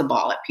big matzo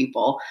ball at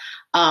people.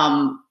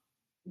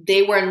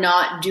 They were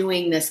not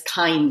doing this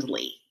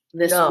kindly.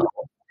 No.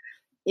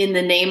 In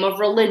the name of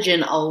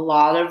religion, a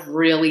lot of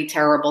really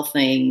terrible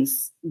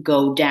things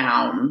go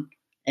down,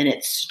 and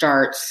it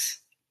starts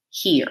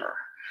here.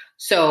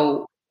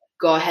 So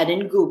go ahead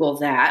and Google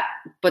that.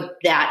 But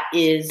that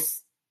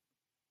is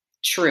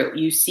true.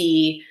 You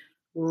see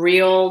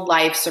real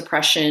life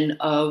suppression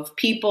of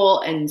people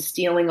and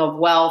stealing of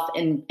wealth.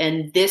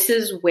 And this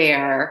is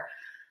where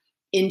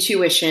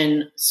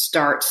intuition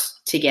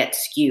starts to get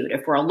skewed.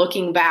 If we're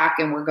looking back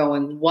and we're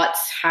going,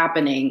 what's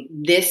happening?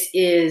 This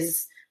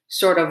is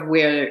sort of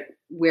where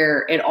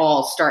it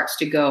all starts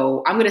to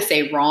go. I'm going to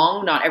say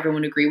wrong. Not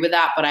everyone agree with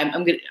that, but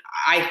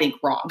I think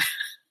wrong.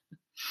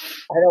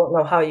 I don't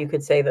know how you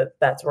could say that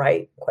that's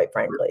right, quite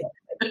frankly.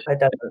 It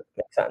doesn't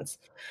make sense.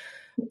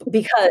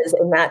 Because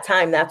in that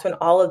time, that's when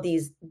all of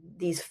these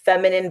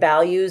feminine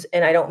values,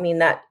 and I don't mean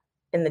that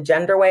in the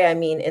gender way, I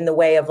mean in the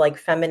way of like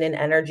feminine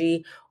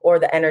energy or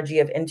the energy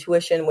of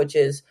intuition, which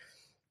is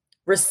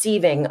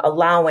receiving,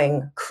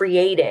 allowing,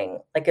 creating.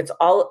 Like it's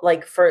all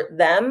like for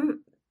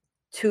them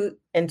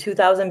in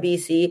 2000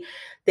 BC,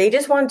 they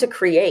just wanted to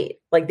create.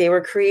 Like they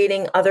were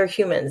creating other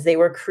humans, they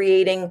were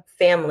creating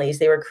families,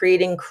 they were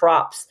creating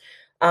crops,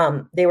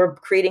 they were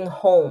creating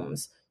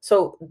homes.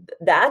 So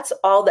that's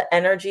all the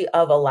energy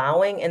of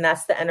allowing, and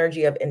that's the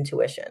energy of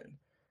intuition.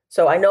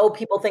 So I know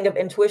people think of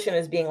intuition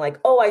as being like,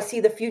 oh, I see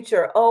the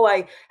future. Oh,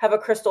 I have a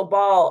crystal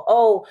ball.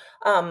 Oh,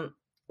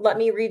 let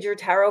me read your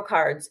tarot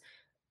cards.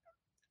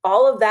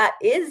 All of that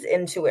is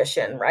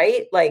intuition,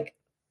 right? Like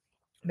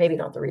maybe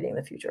not the reading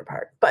the future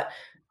part, but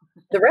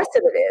the rest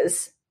of it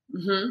is.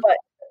 Mm-hmm. But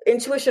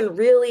intuition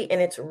really in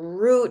its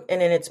root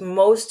and in its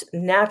most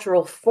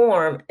natural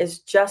form is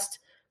just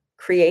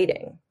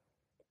creating.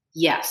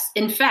 Yes.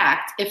 In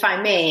fact, if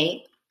I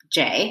may,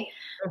 Jay,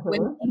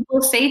 when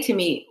people say to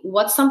me,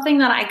 what's something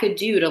that I could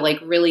do to like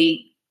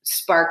really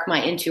spark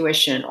my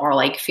intuition or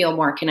like feel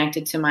more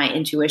connected to my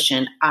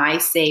intuition, I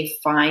say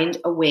find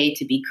a way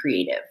to be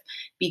creative,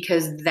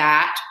 because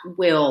that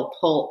will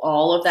pull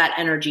all of that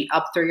energy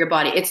up through your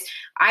body.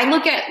 I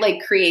look at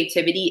like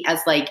creativity as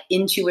like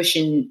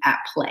intuition at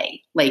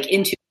play, like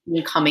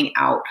intuition coming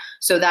out.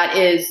 So that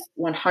is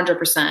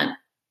 100%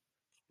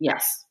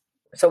 yes.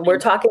 So we're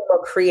talking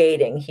about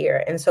creating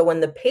here. And so when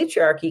the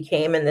patriarchy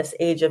came in this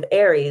age of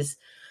Aries,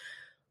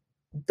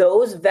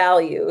 those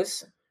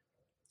values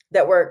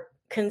that were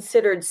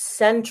considered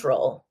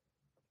central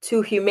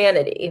to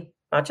humanity,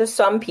 not just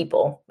some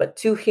people, but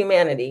to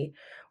humanity,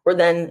 were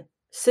then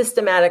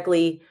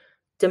systematically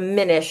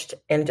diminished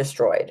and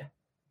destroyed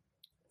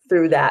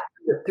through the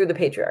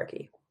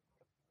patriarchy.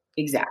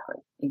 Exactly.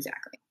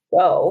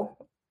 So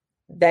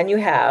then you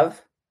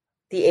have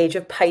the age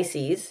of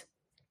Pisces,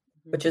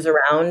 which is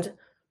around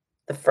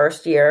the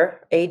first year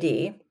AD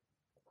to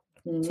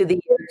the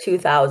year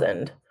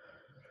 2000.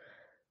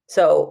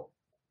 So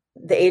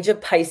the age of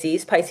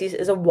Pisces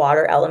is a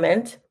water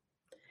element,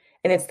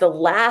 and it's the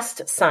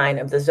last sign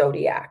of the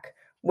zodiac,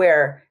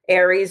 where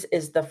Aries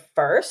is the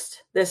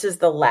first. This is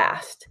the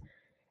last,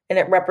 and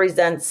it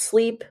represents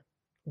sleep,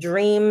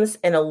 dreams,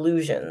 and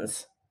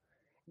illusions.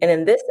 And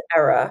in this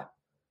era,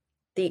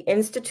 the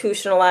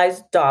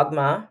institutionalized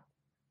dogma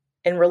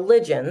and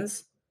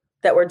religions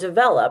that were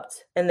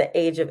developed in the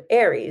age of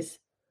Aries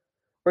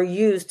were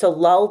used to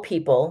lull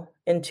people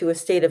into a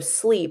state of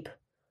sleep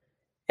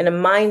and a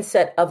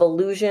mindset of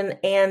illusion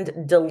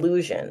and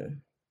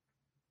delusion.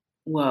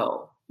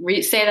 Whoa.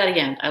 Say that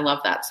again. I love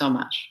that so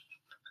much.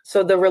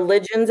 So the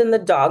religions and the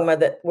dogma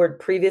that were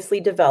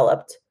previously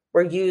developed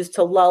were used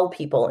to lull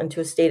people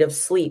into a state of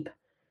sleep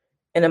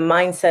and a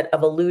mindset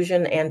of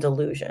illusion and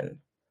delusion.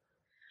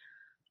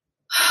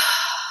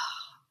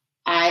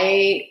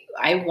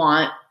 I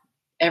want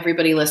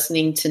everybody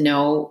listening to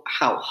know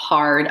how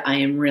hard I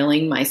am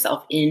reeling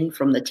myself in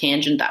from the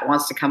tangent that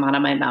wants to come out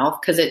of my mouth,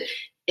 because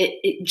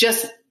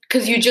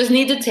because you just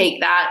need to take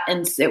that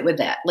and sit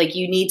with it. Like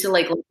you need to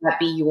like let that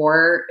be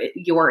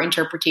your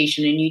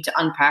interpretation, and you need to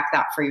unpack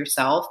that for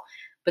yourself.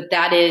 But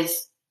that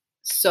is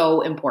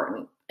so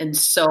important and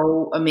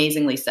so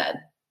amazingly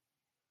said.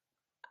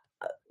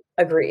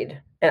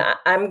 Agreed. And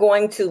I'm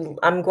going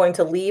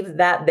to leave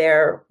that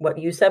there, what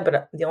you said,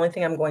 but the only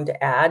thing I'm going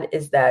to add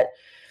is that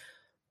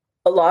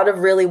a lot of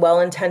really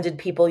well-intended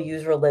people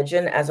use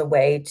religion as a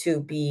way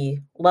to be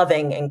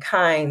loving and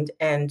kind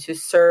and to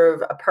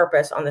serve a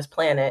purpose on this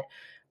planet.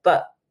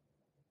 But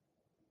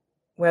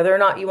whether or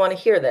not you want to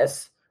hear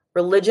this,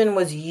 religion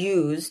was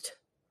used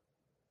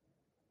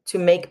to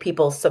make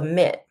people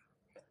submit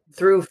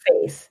through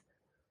faith.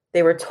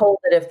 They were told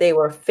that if they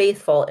were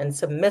faithful and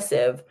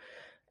submissive,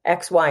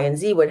 X, Y, and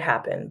Z would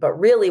happen. But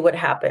really what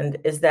happened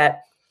is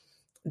that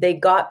they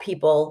got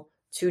people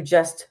to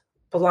just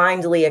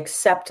blindly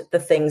accept the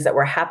things that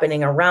were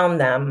happening around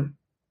them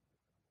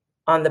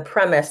on the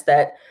premise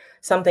that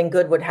something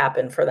good would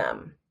happen for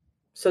them.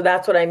 So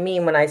that's what I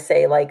mean when I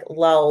say like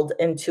lulled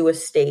into a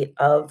state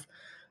of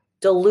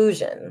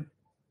delusion.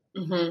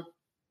 Mm-hmm.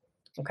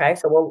 Okay,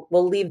 so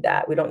we'll leave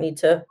that. We don't need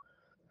to.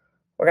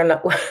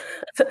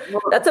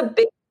 That's a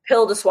big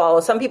pill to swallow.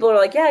 Some people are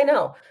like, yeah, I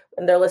know,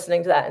 and they're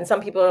listening to that, and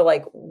some people are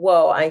like,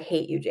 whoa, I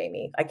hate you,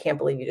 Jamie. I can't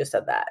believe you just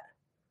said that.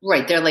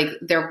 Right. They're like,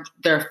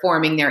 they're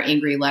forming their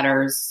angry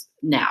letters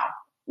now,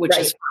 which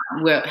is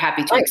fine. We're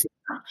happy to accept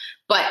them.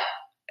 But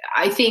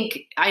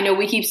I know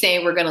we keep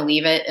saying we're going to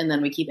leave it and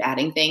then we keep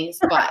adding things,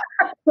 but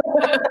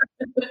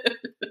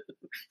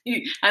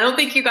I don't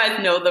think you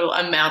guys know the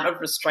amount of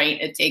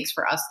restraint it takes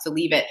for us to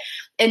leave it.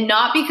 And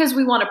not because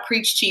we want to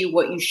preach to you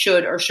what you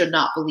should or should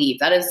not believe.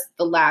 That is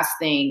the last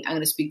thing. I'm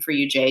going to speak for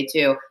you, Jay,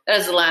 too. That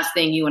is the last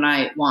thing you and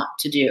I want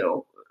to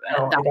do.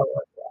 No, I don't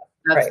want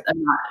that. Right.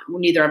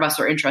 Neither of us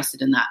are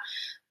interested in that.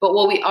 But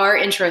what we are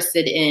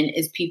interested in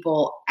is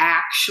people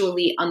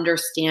actually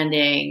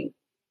understanding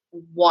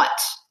what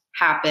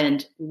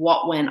happened,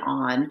 what went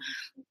on.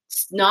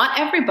 Not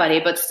everybody,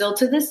 but still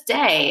to this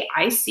day,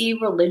 I see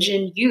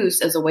religion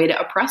used as a way to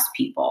oppress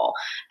people.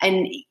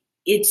 And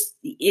it's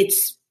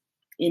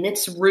in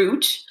its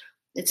root.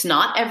 It's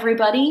not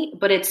everybody,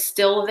 but it's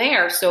still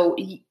there. So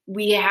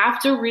we have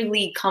to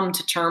really come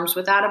to terms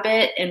with that a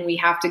bit. And we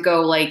have to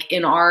go, like,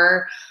 in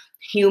our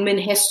human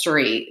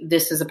history,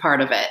 this is a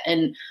part of it.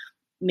 And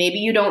maybe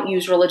you don't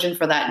use religion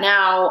for that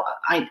now.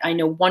 I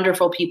know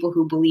wonderful people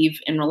who believe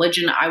in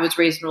religion. I was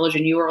raised in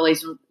religion. You were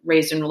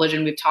raised in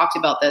religion. We've talked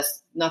about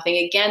this. Nothing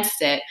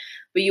against it.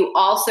 But you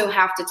also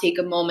have to take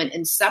a moment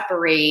and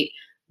separate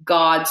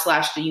God /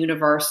 the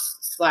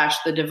universe /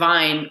 the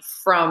divine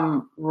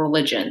from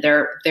religion.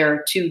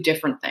 They're two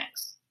different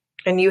things.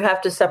 And you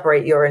have to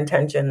separate your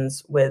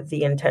intentions with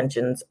the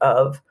intentions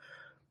of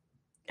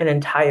an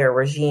entire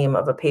regime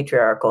of a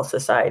patriarchal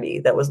society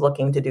that was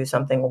looking to do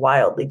something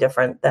wildly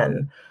different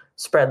than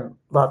spread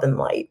love and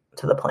light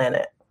to the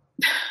planet.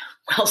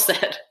 Well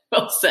said.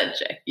 Well said,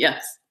 Jay.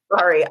 Yes.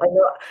 Sorry.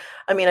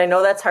 I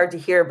know that's hard to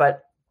hear,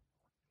 but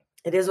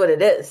it is what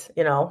it is,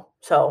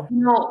 so.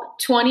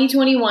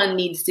 2021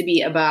 needs to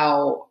be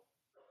about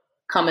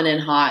coming in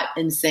hot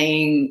and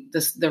saying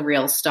the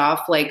real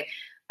stuff. Like,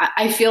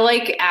 I feel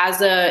like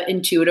as a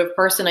intuitive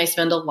person, I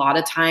spend a lot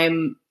of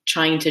time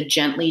trying to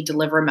gently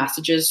deliver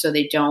messages so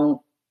they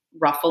don't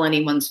ruffle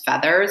anyone's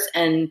feathers,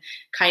 and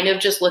kind of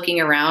just looking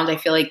around, I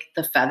feel like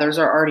the feathers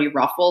are already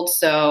ruffled.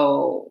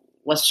 So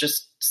let's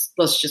just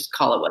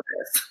call it what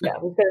it is. Yeah,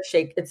 we've got to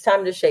shake. It's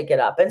time to shake it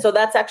up. And so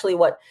that's actually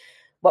what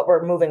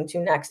we're moving to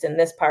next in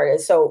this part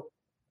is so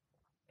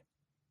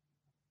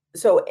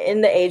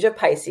in the age of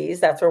Pisces,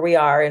 that's where we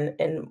are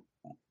in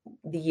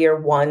the year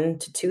 1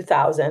 to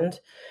 2000.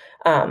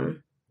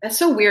 That's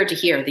so weird to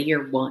hear, the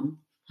year 1.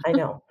 I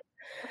know.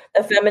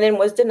 The feminine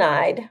was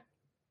denied.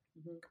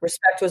 Mm-hmm.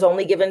 Respect was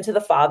only given to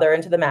the father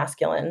and to the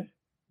masculine.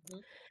 Mm-hmm.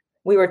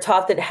 We were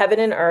taught that heaven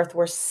and earth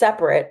were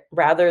separate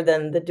rather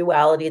than the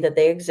duality that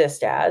they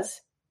exist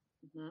as.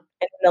 Mm-hmm. And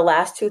in the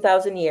last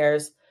 2,000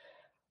 years,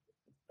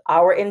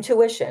 our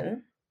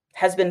intuition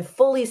has been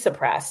fully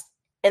suppressed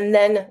and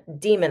then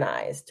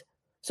demonized.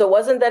 So it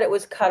wasn't that it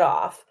was cut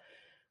off.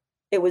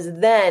 It was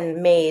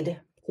then made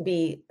to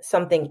be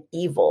something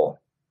evil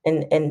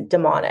and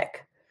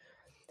demonic.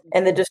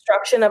 And the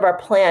destruction of our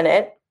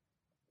planet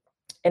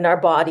and our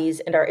bodies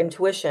and our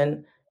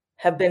intuition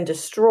have been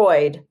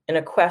destroyed in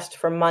a quest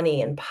for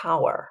money and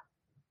power.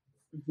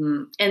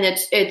 Mm-hmm. And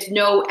it's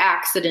no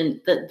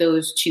accident that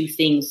those two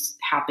things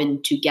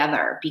happen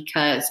together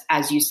because,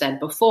 as you said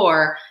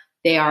before,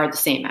 they are the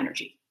same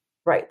energy.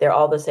 Right. They're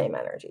all the same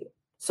energy.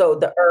 So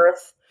the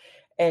earth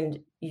and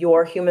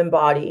your human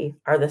body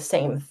are the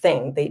same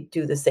thing. They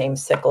do the same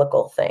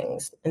cyclical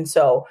things. And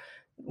so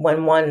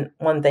when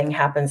one thing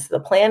happens to the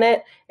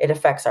planet, it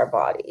affects our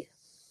body.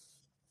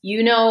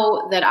 You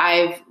know that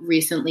I've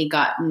recently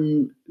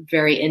gotten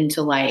very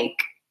into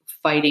like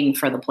fighting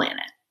for the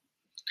planet.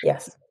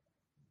 Yes.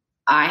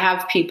 I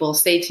have people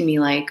say to me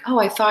like, "Oh,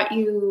 I thought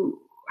you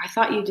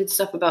did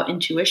stuff about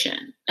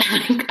intuition."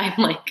 I'm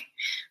like,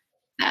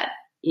 that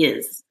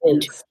is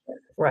intuition.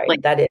 Right.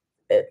 Like, that is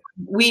it.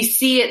 We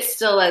see it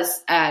still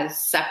as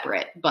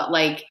separate, but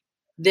like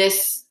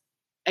this,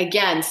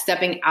 again,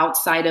 stepping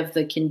outside of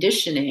the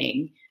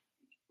conditioning,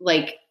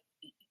 like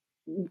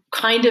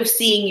kind of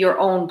seeing your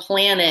own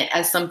planet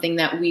as something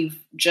that we've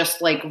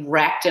just like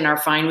wrecked and are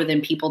fine with,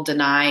 and people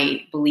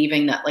deny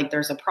believing that like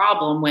there's a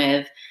problem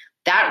with,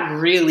 that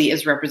really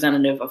is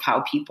representative of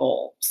how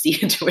people see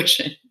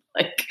intuition.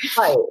 Like,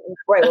 right.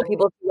 Well,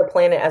 people see the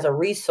planet as a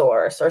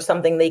resource or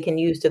something they can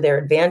use to their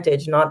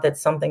advantage, not that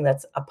something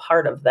that's a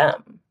part of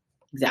them.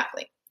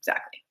 Exactly.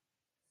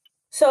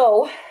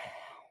 So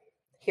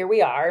here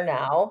we are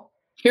now.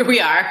 Here we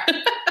are.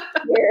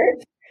 Year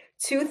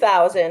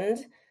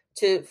 2000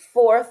 to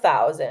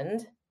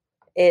 4000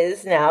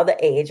 is now the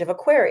age of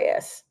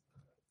Aquarius.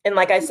 And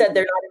like I said,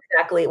 they're not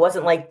exactly, it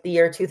wasn't like the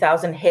year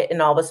 2000 hit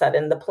and all of a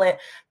sudden the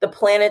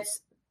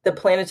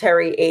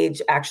planetary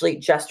age actually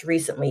just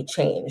recently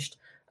changed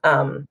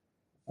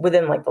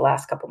within like the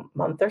last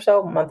month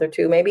or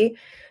two maybe.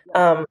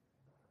 But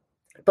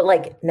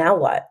like, now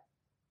what?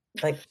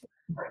 Like,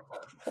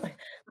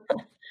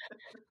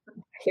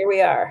 here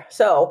we are.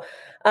 So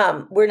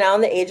we're now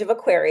in the age of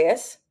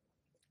Aquarius,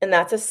 and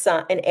that's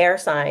an air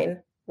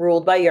sign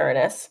ruled by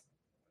Uranus.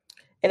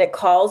 And it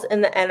calls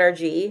in the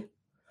energy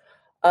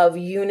of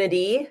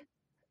unity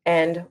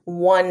and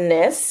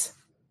oneness.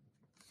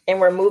 And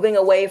we're moving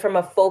away from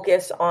a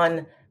focus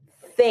on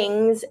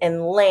things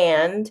and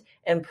land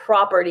and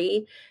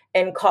property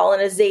and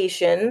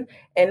colonization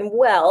and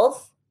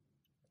wealth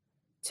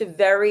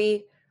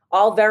to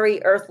all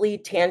very earthly,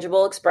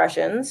 tangible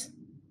expressions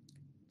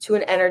to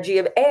an energy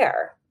of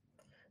air.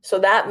 So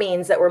that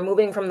means that we're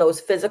moving from those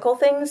physical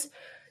things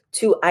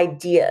to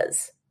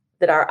ideas,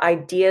 that our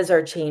ideas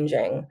are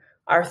changing,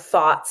 our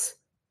thoughts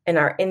and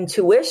our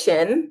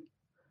intuition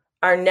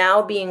are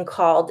now being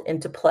called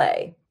into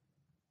play.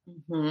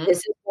 Mm-hmm. This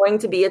is going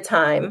to be a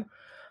time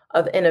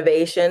of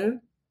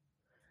innovation,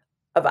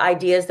 of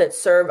ideas that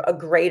serve a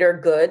greater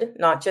good,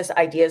 not just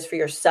ideas for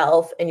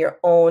yourself and your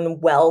own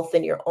wealth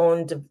and your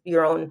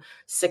own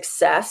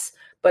success,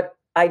 but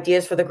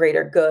ideas for the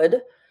greater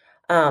good.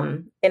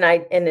 And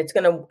it's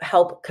going to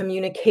help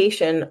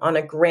communication on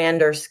a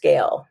grander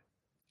scale.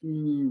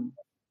 Mm.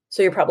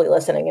 So you're probably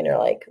listening and you're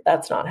like,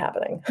 that's not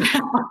happening.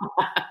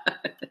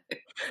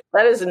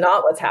 That is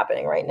not what's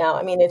happening right now.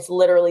 I mean, it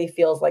literally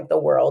feels like the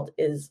world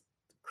is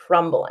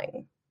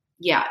crumbling.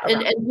 Yeah.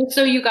 And just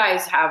so you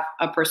guys have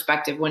a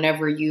perspective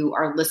whenever you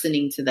are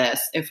listening to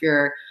this, if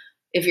you're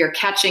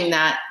catching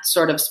that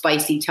sort of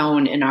spicy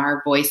tone in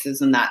our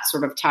voices and that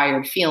sort of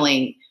tired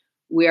feeling,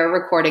 we are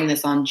recording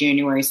this on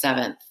January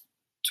 7th,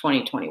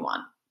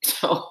 2021.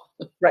 So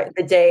right,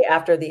 the day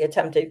after the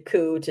attempted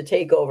coup to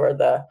take over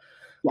the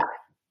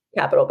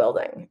Capitol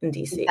building in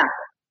DC. Exactly.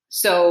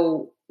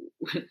 So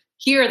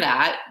hear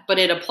that, but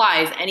it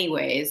applies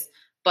anyways.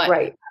 But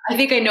right. I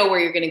think I know where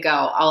you're going to go.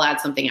 I'll add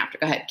something after.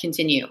 Go ahead.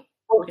 Continue.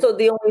 So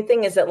the only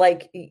thing is that,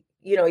 like,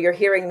 you know, you're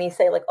hearing me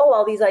say like, oh,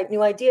 all these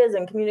new ideas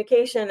and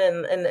communication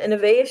and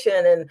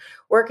innovation and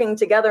working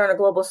together on a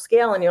global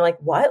scale. And you're like,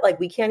 what? Like,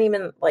 we can't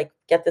even like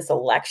get this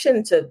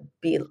election to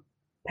be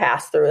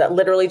passed through. That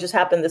literally just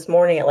happened this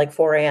morning at like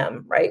 4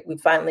 a.m. Right. We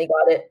finally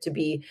got it to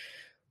be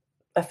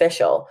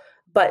official.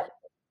 But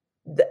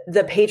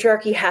the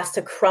patriarchy has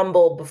to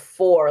crumble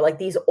before, like,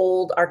 these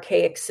old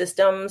archaic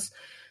systems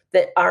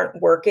that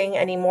aren't working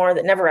anymore,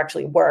 that never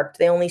actually worked.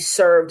 They only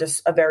served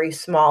a very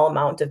small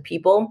amount of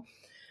people.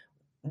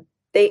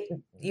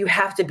 You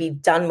have to be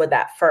done with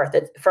that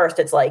first.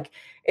 It's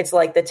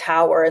like the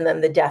tower and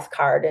then the death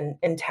card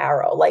in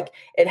tarot. Like,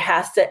 it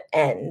has to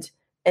end,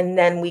 and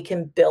then we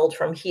can build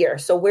from here.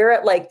 So we're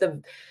at like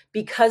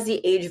because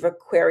the age of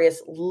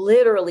Aquarius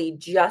literally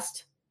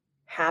just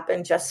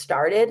happened, just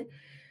started.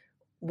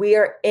 We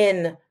are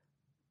in,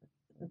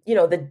 you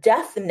know, the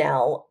death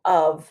knell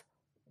of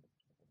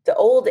the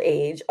old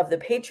age of the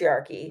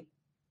patriarchy,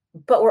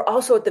 but we're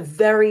also at the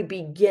very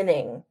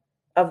beginning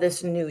of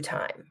this new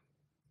time.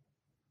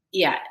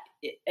 Yeah.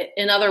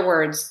 In other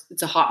words,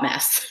 it's a hot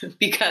mess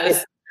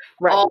because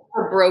all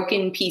the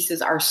broken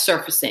pieces are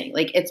surfacing.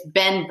 Like, it's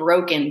been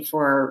broken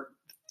for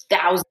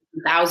thousands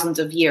and thousands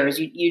of years.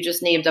 You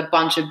just named a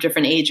bunch of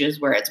different ages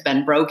where it's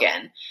been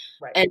broken.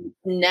 Right. And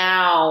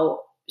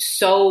now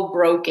so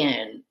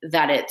broken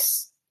that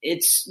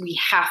we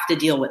have to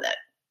deal with it,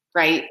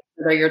 right?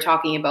 Whether you're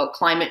talking about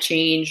climate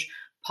change,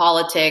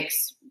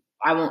 politics,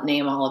 I won't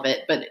name all of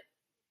it, but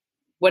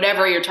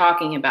whatever you're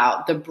talking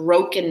about, the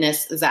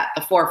brokenness is at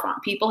the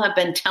forefront. People have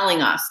been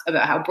telling us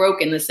about how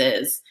broken this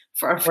is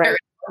for a very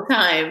long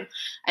time,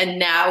 and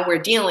now we're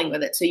dealing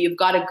with it. So you've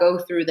got to go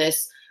through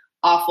this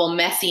awful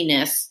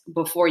messiness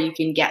before you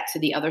can get to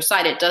the other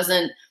side.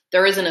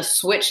 There isn't a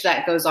switch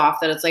that goes off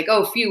that it's like,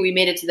 oh, phew, we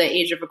made it to the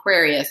age of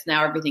Aquarius.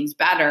 Now everything's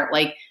better.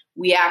 Like,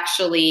 we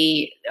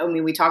actually, I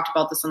mean, we talked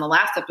about this on the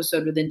last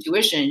episode with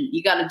intuition.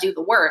 You got to do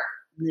the work.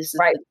 This is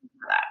right.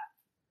 For that.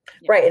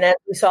 Yeah. Right. And as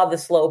we saw the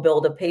slow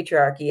build of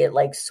patriarchy, it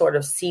like sort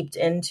of seeped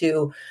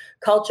into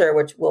culture,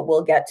 which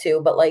we'll get to,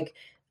 but like,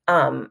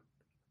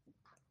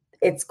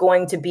 it's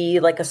going to be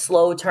like a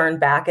slow turn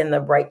back in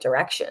the right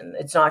direction.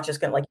 It's not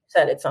just going to, like you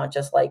said, it's not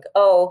just like,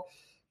 oh,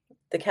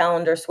 the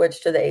calendar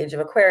switched to the age of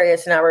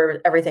Aquarius. Now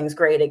everything's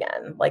great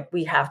again. Like,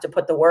 we have to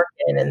put the work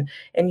in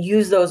and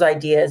use those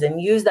ideas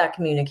and use that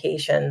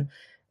communication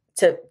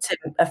to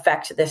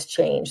affect this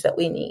change that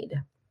we need.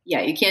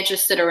 Yeah, you can't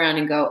just sit around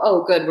and go,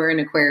 oh, good, we're in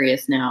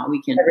Aquarius now.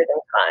 Everything's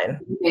fine.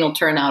 It'll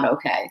turn out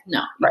okay.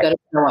 No, you got to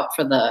show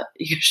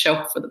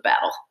up for the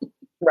battle.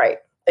 Right,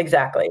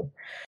 exactly.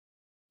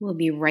 We'll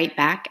be right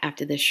back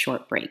after this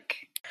short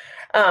break.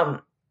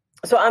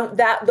 Those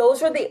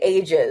are the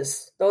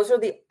ages. Those are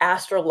the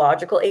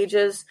astrological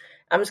ages.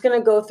 I'm just going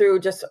to go through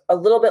just a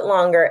little bit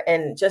longer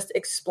and just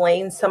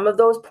explain some of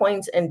those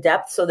points in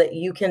depth so that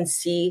you can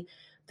see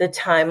the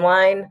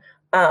timeline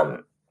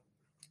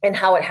and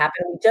how it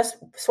happened. We just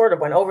sort of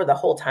went over the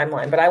whole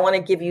timeline, but I want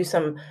to give you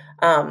some,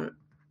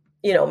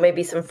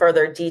 maybe some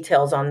further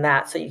details on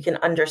that so you can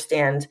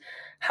understand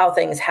how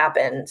things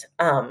happened.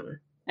 I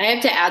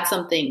have to add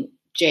something,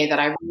 Jay, that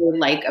I really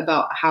like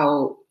about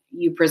how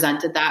you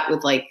presented that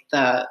with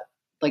the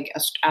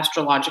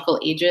astrological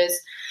ages.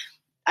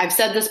 I've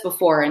said this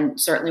before, and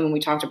certainly when we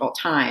talked about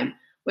time,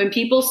 when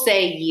people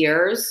say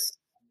years,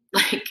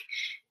 like,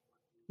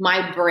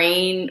 my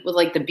brain with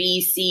like the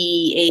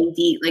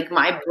BCAD, like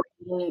my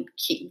brain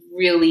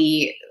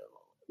really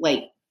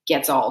like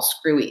gets all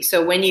screwy.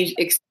 So when you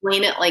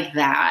explain it like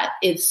that,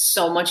 it's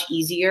so much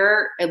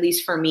easier, at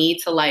least for me,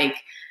 to like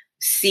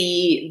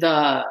see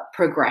the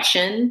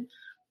progression.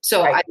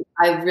 So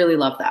I really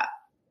love that.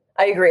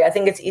 I agree. I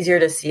think it's easier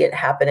to see it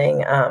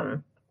happening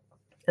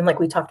And like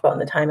we talked about in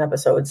the time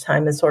episodes,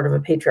 time is sort of a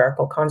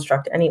patriarchal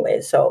construct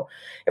anyway. So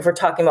if we're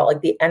talking about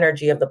like the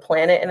energy of the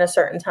planet in a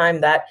certain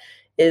time, that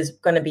is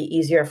going to be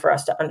easier for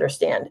us to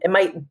understand. It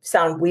might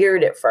sound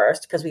weird at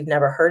first because we've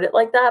never heard it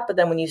like that. But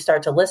then when you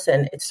start to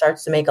listen, it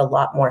starts to make a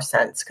lot more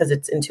sense because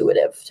it's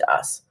intuitive to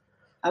us.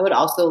 I would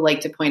also like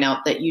to point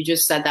out that you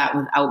just said that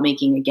without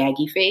making a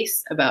gaggy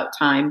face about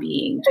time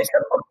being just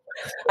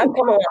I've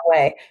come a long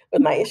way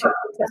with my issues.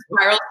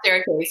 spiral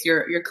staircase.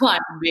 You're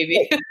climbing,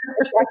 baby.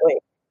 Exactly.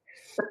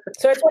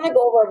 So I just want to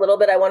go over a little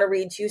bit. I want to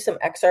read to you some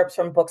excerpts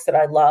from books that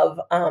I love.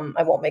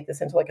 I won't make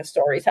this into like a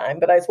story time,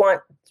 but I just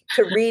want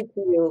to read to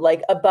you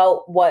like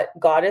about what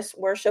goddess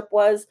worship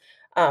was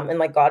and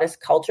like goddess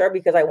culture,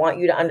 because I want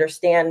you to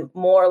understand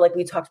more, like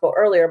we talked about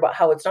earlier, about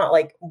how it's not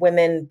like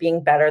women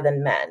being better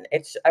than men.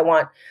 I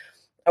want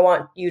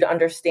you to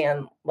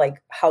understand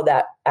like how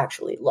that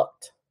actually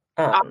looked.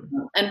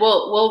 And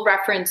we'll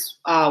reference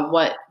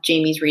what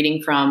Jamie's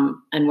reading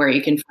from and where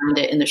you can find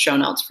it in the show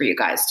notes for you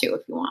guys too,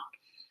 if you want.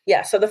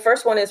 Yeah, so the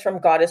first one is from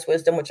Goddess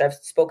Wisdom, which I've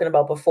spoken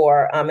about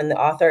before, and the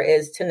author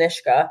is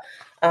Tanishka,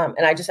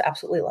 and I just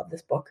absolutely love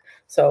this book,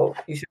 so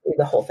you should read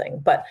the whole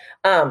thing. But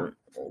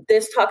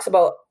this talks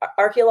about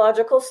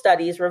archaeological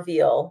studies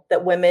reveal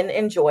that women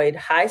enjoyed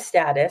high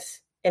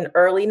status in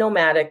early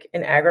nomadic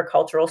and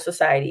agricultural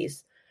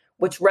societies,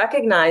 which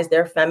recognized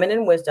their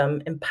feminine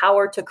wisdom and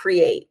power to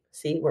create.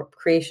 See, we're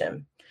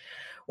creation.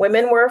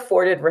 Women were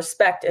afforded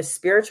respect as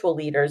spiritual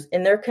leaders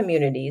in their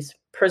communities,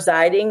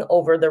 presiding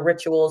over the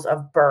rituals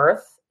of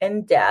birth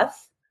and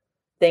death,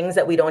 things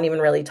that we don't even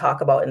really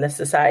talk about in this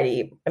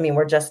society. I mean,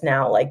 we're just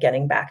now like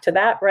getting back to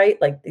that,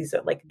 right? Like these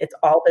are like, it's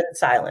all been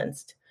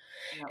silenced.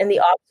 Yeah. And the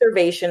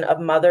observation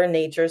of Mother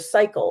Nature's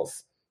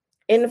cycles,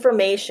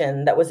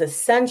 information that was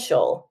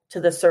essential to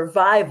the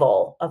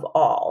survival of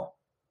all.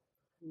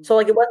 So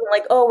like, it wasn't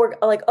like, oh, we're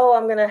like, oh,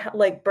 I'm going to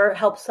like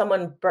help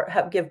someone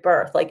give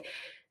birth. Like,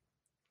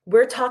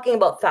 we're talking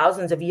about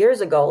thousands of years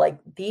ago, like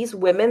these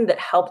women that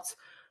helped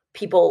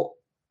people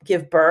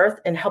give birth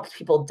and helped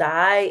people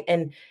die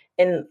and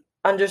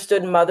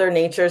understood Mother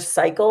Nature's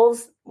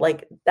cycles.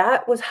 Like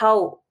that was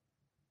how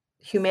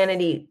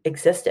humanity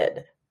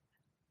existed.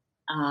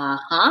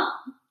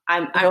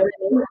 I'm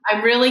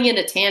reeling in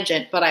a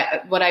tangent,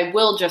 but what I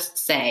will just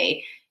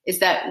say is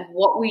that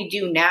what we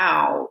do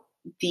now,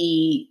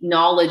 the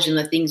knowledge and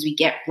the things we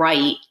get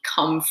right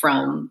come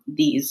from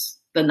the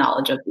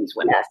knowledge of these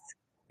women. Yes.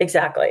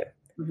 Exactly.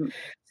 Mm-hmm.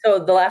 So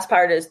the last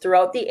part is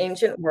throughout the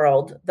ancient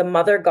world, the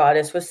mother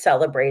goddess was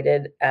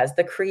celebrated as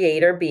the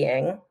creator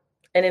being.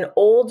 And in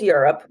old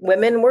Europe,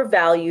 women were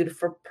valued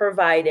for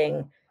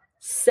providing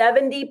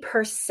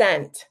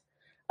 70%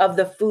 of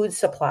the food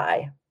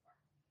supply.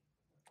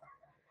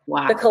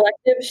 Wow. The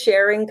collective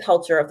sharing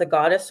culture of the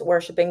goddess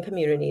worshiping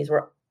communities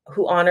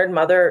who honored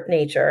Mother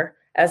Nature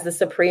as the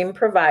supreme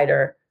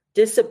provider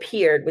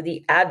disappeared with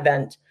the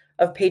advent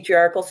of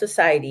patriarchal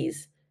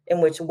societies in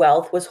which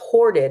wealth was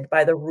hoarded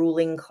by the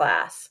ruling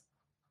class.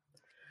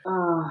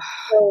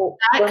 So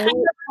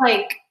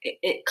that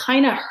it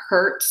kind of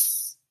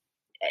hurts.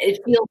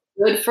 It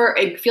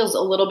feels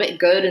a little bit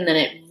good, and then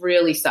it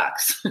really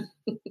sucks.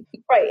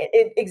 Right.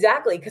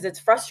 Exactly. Because it's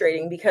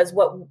frustrating because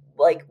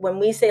when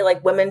we say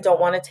like women don't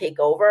want to take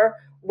over,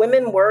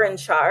 women were in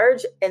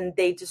charge and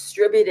they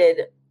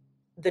distributed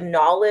the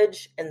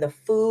knowledge and the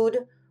food,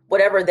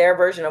 whatever their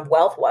version of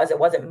wealth was. It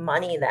wasn't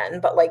money then,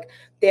 but like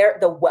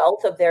the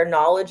wealth of their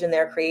knowledge and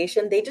their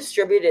creation, they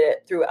distributed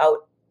it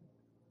throughout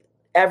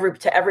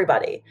to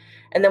everybody.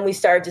 And then we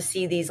started to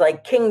see these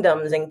like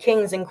kingdoms and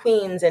kings and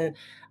queens and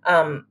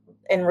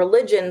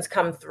religions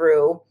come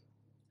through,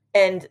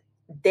 and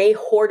they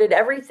hoarded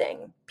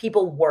everything.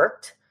 People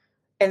worked,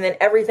 and then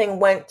everything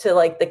went to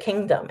like the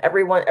kingdom.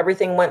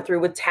 Everything went through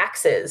with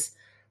taxes,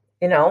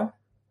 you know?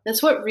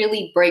 That's what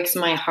really breaks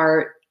my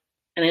heart.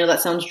 And I know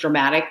that sounds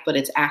dramatic, but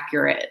it's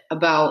accurate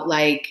about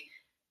like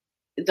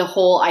the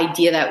whole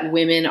idea that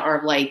women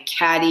are like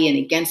catty and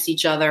against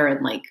each other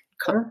and like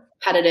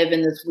competitive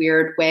in this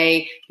weird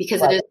way,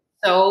 because It is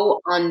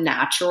so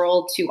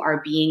unnatural to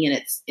our being,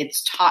 and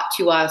it's taught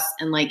to us.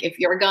 And like, if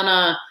you're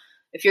gonna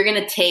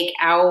take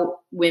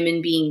out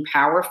women being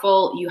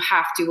powerful, you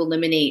have to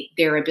eliminate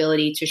their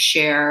ability to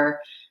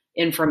share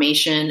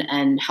information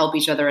and help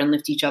each other and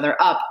lift each other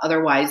up.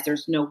 Otherwise,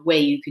 there's no way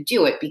you could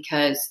do it,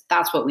 because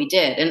that's what we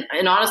did.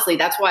 And honestly,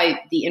 that's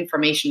why the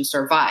information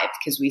survived,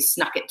 because we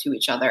snuck it to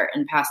each other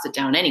and passed it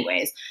down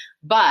anyways.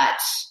 But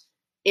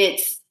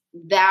it's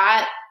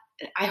that,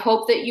 I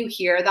hope that you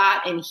hear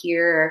that and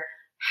hear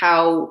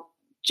how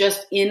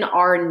just in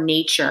our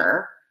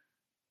nature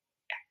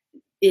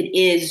it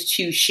is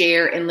to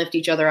share and lift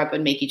each other up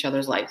and make each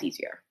other's lives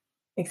easier.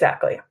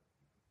 Exactly.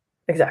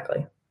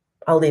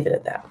 I'll leave it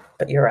at that,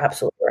 but you're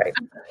absolutely right.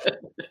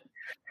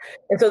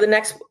 And so the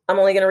next, I'm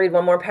only going to read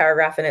one more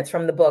paragraph, and it's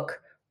from the book,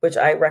 which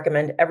I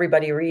recommend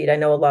everybody read. I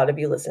know a lot of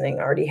you listening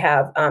already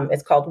have.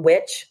 It's called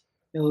Witch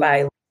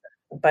by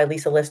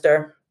Lisa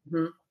Lister.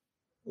 Mm-hmm.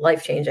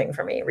 Life-changing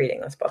for me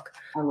reading this book.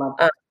 I love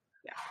it.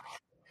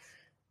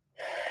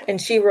 And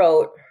she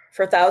wrote,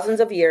 For thousands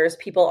of years,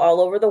 people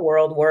all over the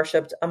world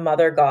worshipped a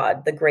mother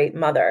god, the Great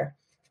Mother.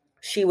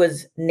 She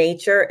was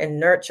nature and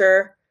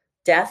nurture,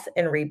 death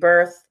and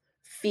rebirth,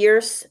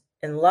 fierce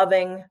and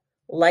loving,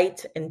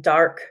 light and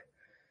dark.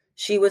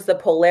 She was the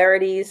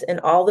polarities and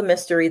all the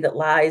mystery that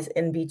lies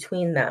in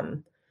between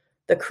them,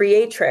 the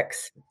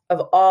creatrix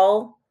of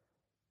all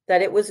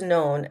that it was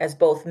known as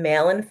both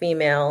male and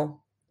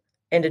female,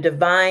 and a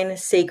divine,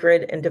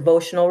 sacred, and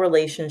devotional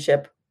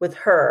relationship with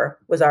her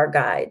was our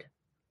guide.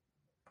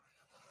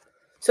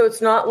 So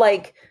it's not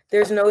like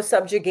there's no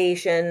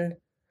subjugation,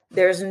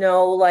 there's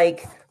no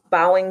like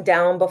bowing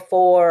down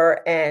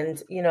before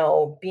and,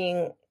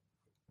 being,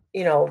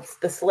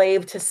 the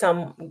slave to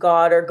some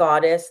god or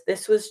goddess.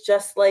 This was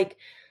just like,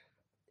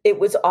 it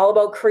was all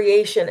about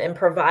creation and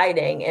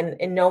providing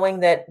and knowing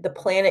that the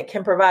planet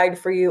can provide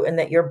for you and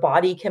that your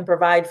body can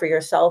provide for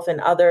yourself and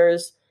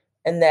others.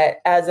 And that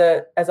as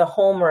a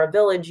home or a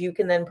village, you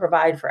can then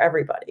provide for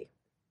everybody.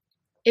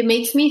 It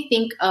makes me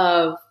think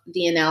of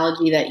the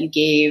analogy that you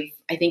gave,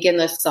 I think in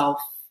the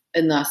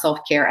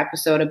self-care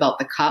episode about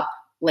the cup,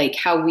 like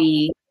how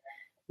we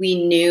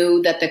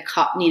knew that the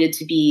cup needed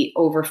to be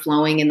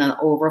overflowing and the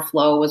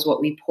overflow was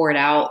what we poured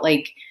out.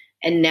 Like,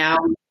 and now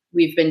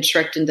we've been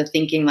tricked into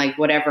thinking like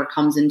whatever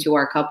comes into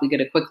our cup, we got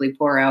to quickly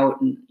pour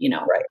out and,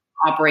 right.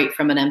 operate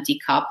from an empty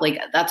cup. Like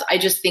I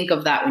just think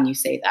of that when you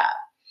say that.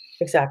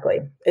 Exactly.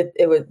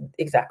 It was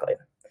exactly.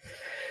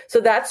 So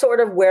that's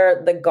sort of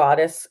where the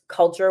goddess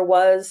culture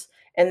was.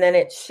 And then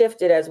it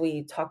shifted, as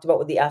we talked about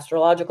with the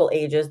astrological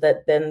ages,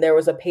 that then there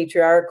was a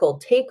patriarchal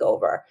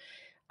takeover.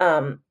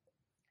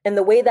 And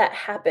the way that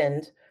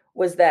happened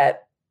was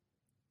that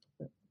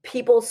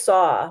people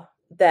saw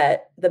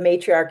that the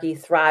matriarchy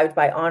thrived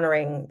by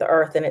honoring the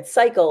earth and its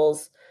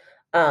cycles,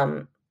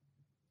 and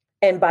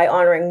by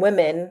honoring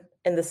women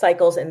and the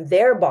cycles in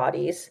their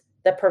bodies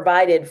that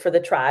provided for the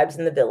tribes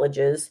and the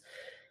villages.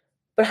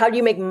 But how do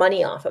you make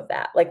money off of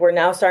that? Like, we're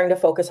now starting to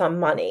focus on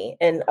money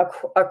and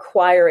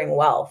acquiring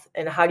wealth.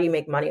 And how do you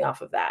make money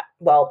off of that?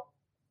 Well,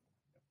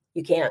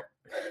 you can't.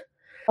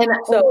 And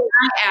so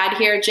I add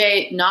here,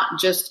 Jay, not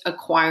just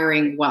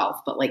acquiring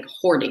wealth, but like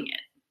hoarding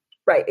it.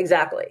 Right,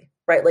 exactly.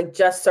 Right, like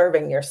just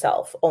serving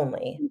yourself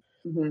only.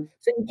 Mm-hmm.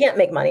 So you can't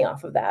make money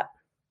off of that.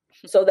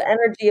 So the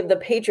energy of the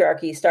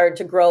patriarchy started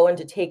to grow and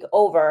to take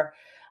over.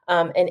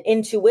 And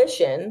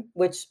intuition,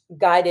 which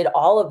guided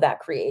all of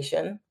that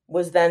creation,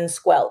 was then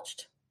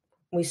squelched.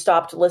 We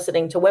stopped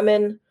listening to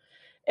women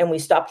and we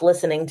stopped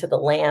listening to the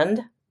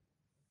land.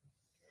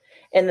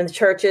 And the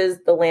churches,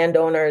 the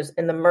landowners,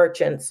 and the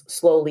merchants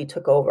slowly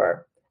took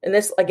over. And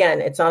this, again,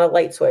 it's not a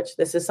light switch.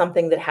 This is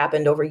something that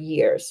happened over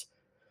years.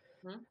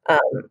 Mm-hmm.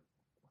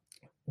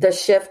 The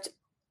shift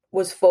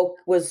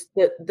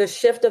the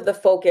shift of the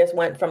focus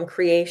went from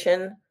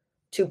creation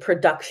to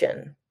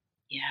production.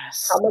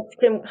 Yes.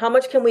 How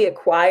much can we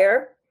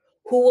acquire?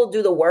 Who will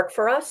do the work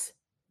for us?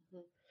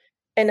 Mm-hmm.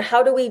 And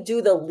how do we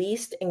do the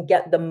least and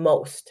get the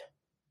most?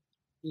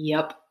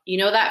 Yep. You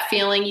know that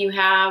feeling you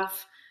have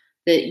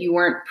that you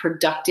weren't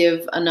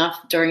productive enough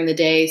during the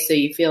day, so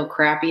you feel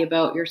crappy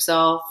about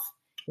yourself?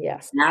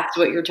 Yes. That's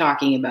what you're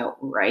talking about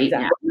right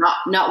now.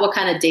 Not what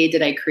kind of day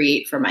did I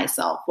create for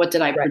myself? What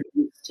did I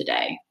produce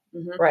today?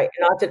 Mm-hmm. Right.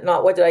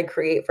 Not what did I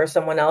create for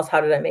someone else?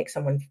 How did I make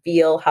someone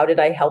feel? How did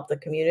I help the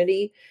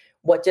community?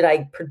 What did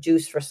I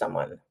produce for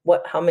someone?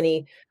 How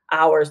many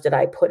hours did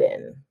I put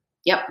in?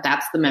 Yep,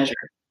 that's the measure.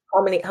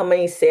 How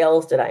many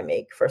sales did I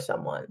make for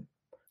someone?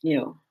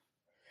 Yeah.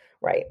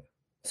 Right.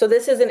 So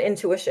this isn't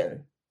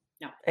intuition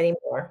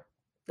anymore.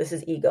 This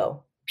is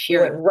ego.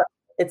 Pure.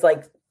 It's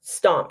like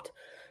stomped.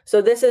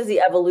 So this is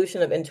the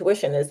evolution of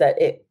intuition, is that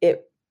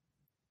it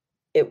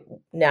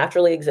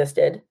naturally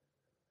existed.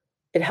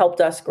 It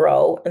helped us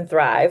grow and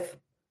thrive.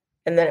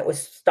 And then it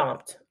was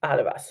stomped out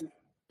of us.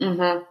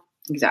 Mm-hmm.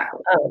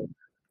 Exactly.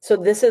 So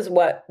this is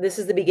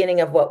the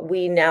beginning of what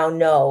we now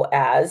know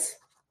as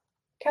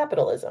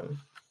capitalism.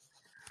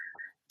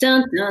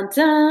 Dun, dun,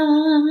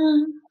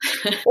 dun.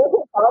 It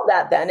wasn't called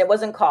that then. It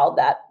wasn't called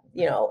that,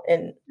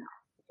 in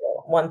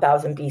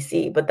 1000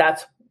 BC, but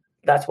that's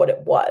what it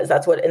was.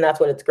 That's what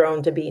it's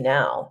grown to be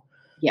now.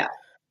 Yeah.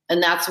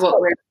 And that's what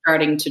we're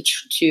starting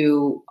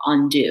to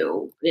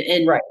undo.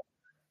 And right.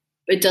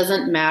 It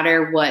doesn't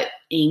matter what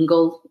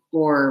angle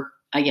or,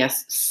 I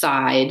guess,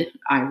 side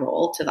I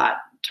roll to that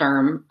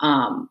term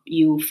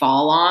you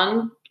fall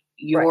on,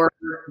 you're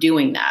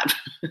doing that.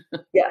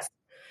 Yes.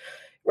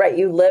 Right.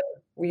 You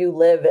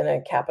live in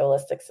a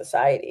capitalistic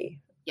society.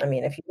 Yep. I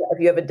mean, if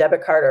you have a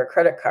debit card or a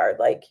credit card,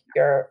 like,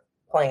 you're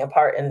playing a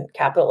part in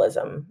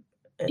capitalism.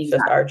 It's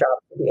just our job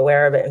to be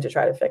aware of it and to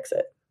try to fix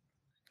it.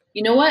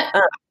 You know what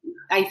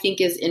I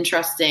think is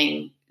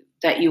interesting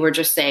that you were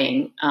just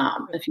saying,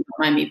 if you don't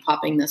mind me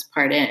popping this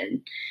part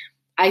in,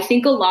 I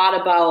think a lot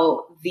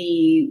about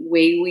the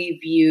way we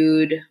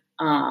viewed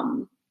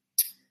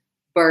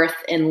birth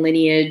and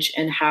lineage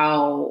and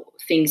how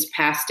things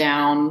pass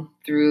down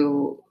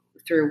through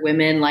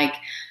women. Like,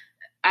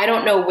 I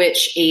don't know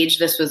which age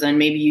this was in,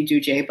 maybe you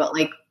do, Jay, but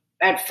like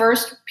at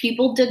first,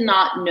 people did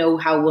not know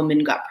how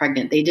women got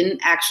pregnant. They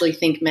didn't actually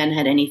think men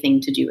had anything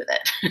to do with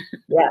it.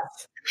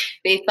 Yes.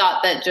 They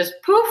thought that just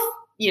poof,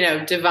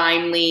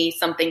 divinely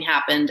something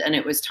happened and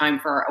it was time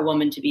for a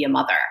woman to be a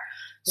mother.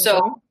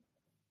 So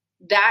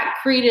that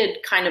created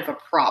kind of a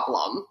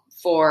problem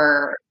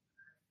for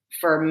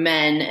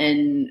men,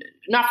 and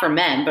not for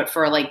men, but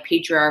for like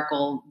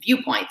patriarchal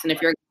viewpoints. And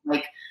if you're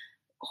like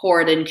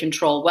hoard and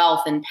control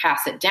wealth and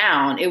pass it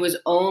down, it was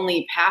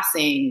only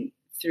passing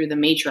through the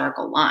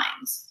matriarchal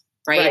lines,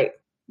 right?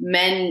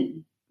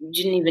 Men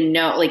didn't even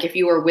know, like if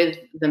you were with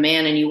the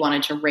man and you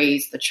wanted to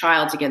raise the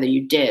child together,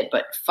 you did,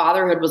 but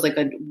fatherhood was like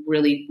a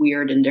really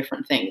weird and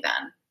different thing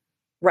then.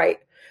 Right.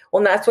 Well,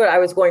 and that's what I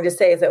was going to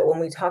say, is that when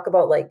we talk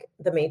about like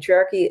the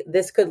matriarchy,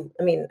 this could,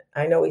 I mean,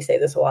 I know we say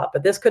this a lot,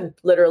 but this could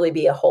literally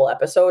be a whole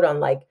episode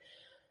on like,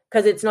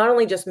 because it's not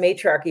only just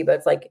matriarchy, but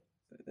it's like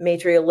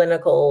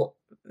matrilineal,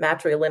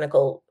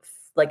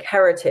 like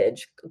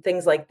heritage,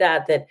 things like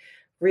that, that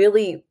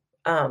really,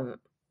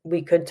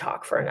 we could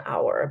talk for an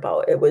hour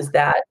about. It was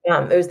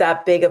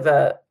that big of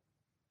a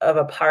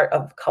part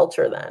of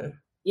culture then.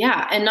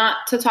 Yeah. And not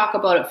to talk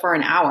about it for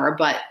an hour,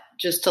 but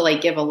just to like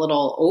give a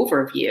little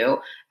overview.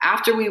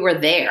 After we were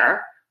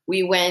there,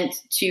 we went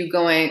to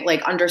going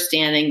like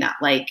understanding that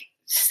like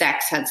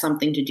sex had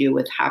something to do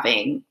with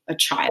having a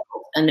child,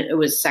 and it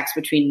was sex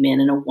between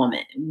men and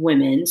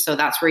women. So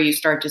that's where you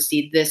start to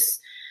see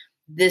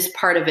this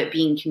part of it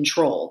being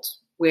controlled,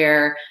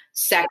 where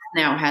sex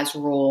now has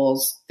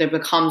rules. There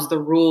becomes the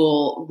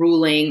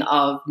ruling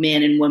of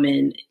man and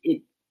women.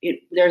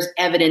 There's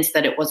evidence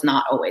that it was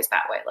not always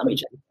that way. Let me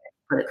just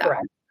put it that way.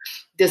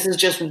 This is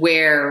just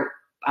where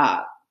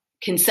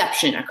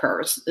conception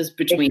occurs, is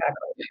between.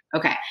 Exactly.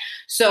 Okay.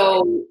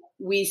 So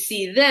we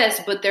see this,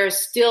 but there's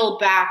still,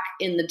 back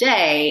in the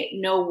day,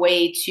 no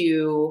way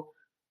to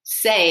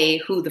say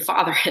who the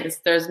father is.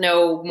 There's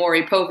no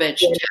Maury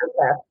Povich.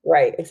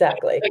 Right,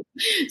 exactly.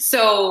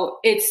 So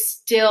it's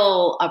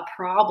still a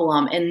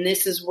problem. And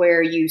this is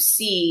where you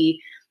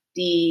see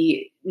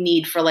the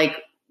need for like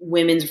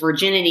women's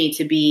virginity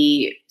to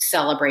be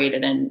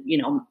celebrated, and,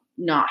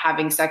 not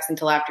having sex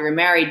until after you're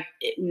married,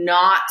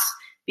 not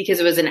because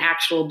it was an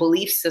actual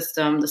belief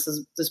system.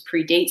 This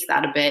predates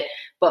that a bit,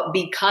 but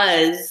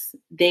because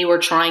they were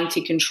trying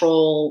to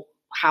control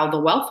how the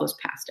wealth was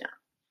passed down.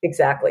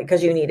 Exactly.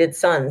 Because you needed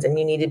sons and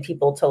you needed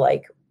people to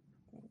like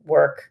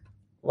work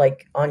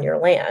like on your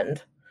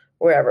land,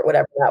 whatever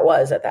that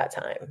was at that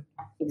time.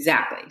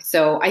 Exactly.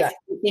 So I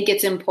think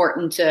it's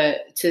important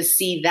to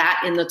see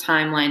that in the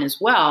timeline as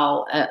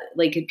well.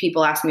 Like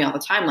people ask me all the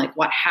time, like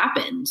what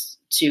happened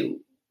to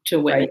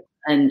women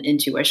and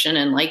intuition,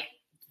 and like,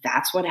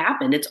 that's what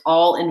happened. It's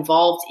all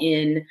involved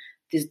in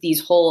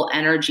these whole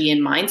energy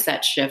and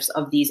mindset shifts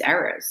of these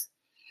eras.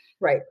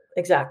 Right.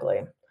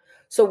 Exactly.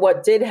 So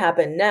what did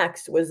happen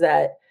next was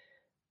that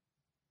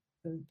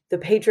the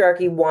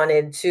patriarchy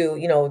wanted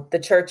to, the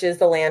churches,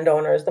 the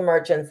landowners, the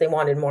merchants, they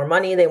wanted more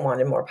money, they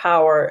wanted more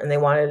power, and they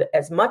wanted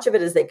as much of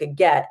it as they could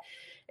get.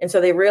 And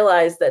so they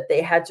realized that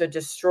they had to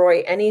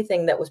destroy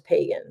anything that was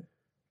pagan.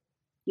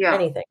 Yeah.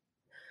 Anything.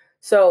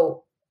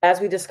 So as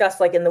we discussed,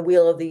 like in the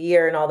Wheel of the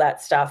Year and all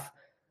that stuff,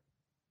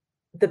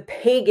 the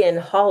pagan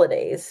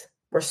holidays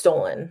were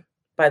stolen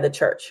by the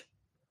church.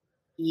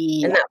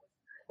 Yeah. And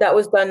that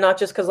was done not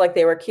just because like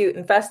they were cute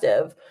and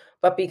festive,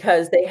 but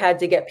because they had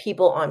to get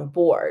people on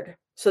board.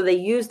 So they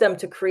used them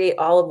to create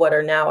all of what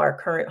are now our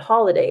current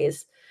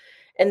holidays.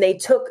 And they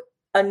took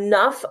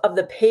enough of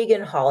the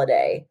pagan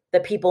holiday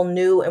that people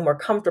knew and were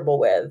comfortable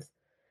with,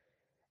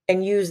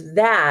 and used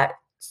that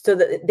so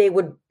that they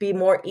would be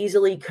more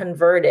easily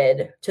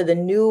converted to the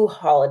new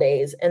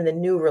holidays and the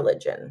new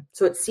religion.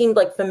 So it seemed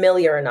like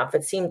familiar enough.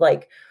 It seemed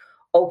like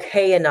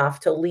okay enough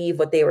to leave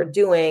what they were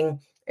doing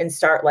and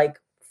start like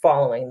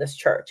following this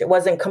church. It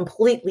wasn't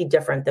completely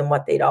different than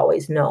what they'd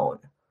always known.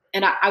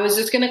 And I was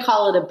just going to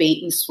call it a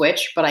bait and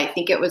switch, but I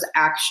think it was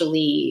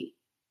actually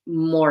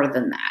more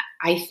than that.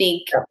 I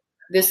think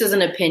this is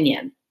an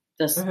opinion,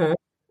 this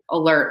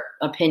alert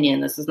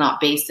opinion. This is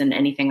not based in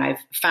anything I've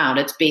found.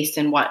 It's based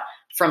in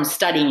from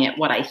studying it,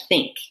 what I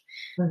think.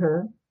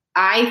 Mm-hmm.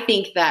 I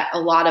think that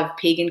a lot of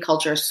pagan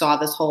culture saw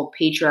this whole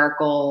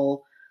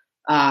patriarchal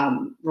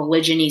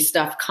religion-y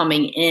stuff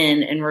coming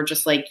in, and we're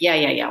just like,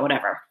 yeah,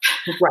 whatever.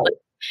 Right.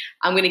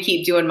 I'm going to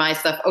keep doing my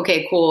stuff.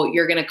 Okay, cool.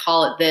 You're going to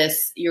call it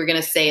this. You're going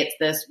to say it's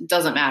this.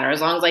 Doesn't matter. As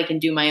long as I can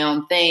do my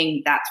own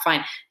thing, that's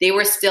fine. They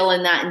were still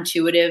in that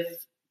intuitive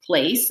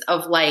place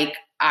of like,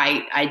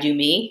 I do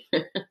me.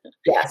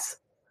 Yes.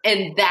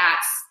 And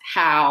that's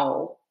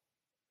how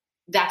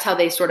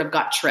they sort of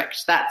got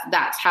tricked.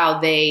 That's how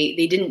they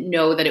didn't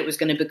know that it was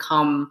going to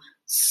become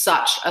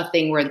such a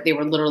thing where they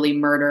were literally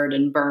murdered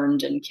and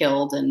burned and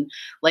killed. And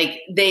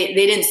like, they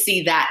didn't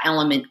see that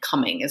element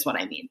coming, is what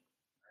I mean.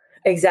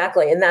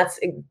 Exactly. And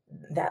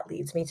that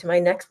leads me to my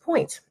next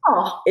point.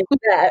 Oh. Is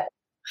that,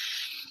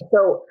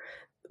 so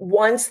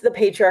once the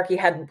patriarchy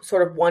had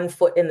sort of one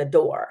foot in the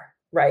door,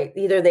 right?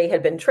 Either they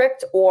had been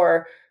tricked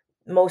or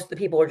most of the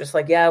people were just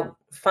like, yeah,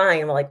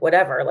 fine, like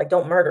whatever, like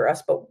don't murder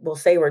us, but we'll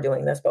say we're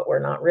doing this, but we're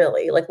not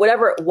really. Like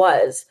whatever it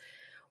was,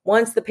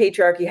 once the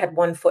patriarchy had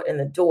one foot in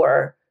the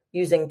door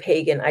using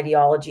pagan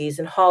ideologies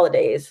and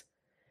holidays,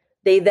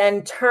 they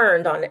then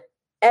turned on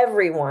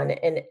everyone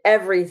and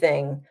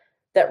everything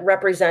that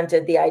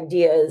represented the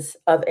ideas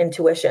of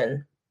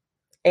intuition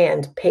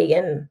and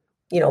pagan,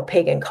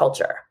 pagan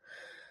culture.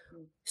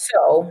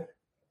 So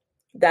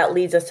that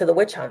leads us to the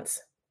witch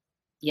hunts.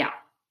 Yeah.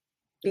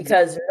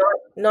 Because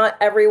not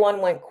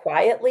everyone went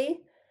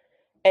quietly,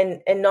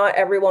 and not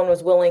everyone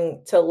was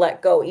willing to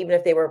let go, even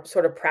if they were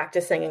sort of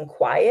practicing in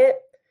quiet.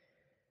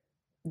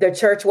 The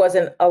church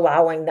wasn't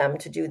allowing them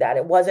to do that.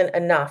 It wasn't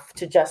enough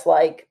to just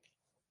like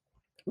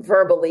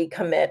verbally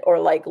commit or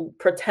like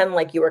pretend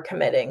like you were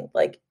committing.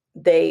 Like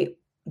they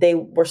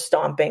were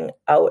stomping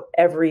out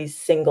every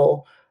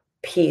single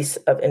piece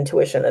of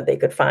intuition that they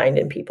could find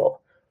in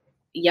people.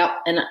 Yep.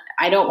 And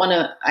I don't want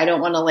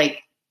to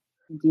like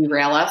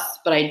derail us,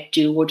 but I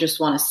do just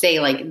want to say,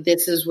 like,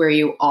 this is where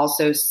you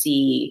also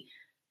see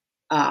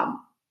a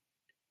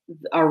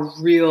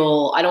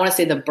real, I don't want to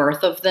say the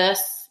birth of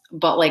this,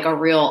 but like a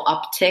real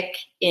uptick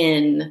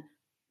in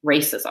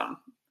racism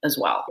as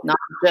well. Not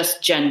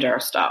just gender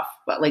stuff,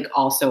 but like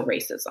also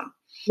racism.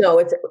 No,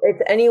 it's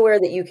anywhere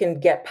that you can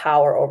get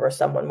power over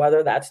someone,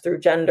 whether that's through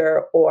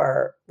gender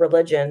or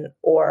religion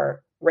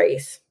or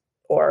race,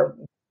 or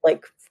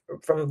like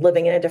from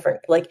living in a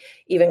different, like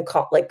even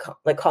like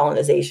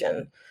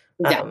colonization.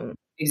 Exactly.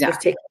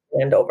 Just taking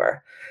land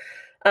over.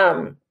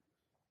 This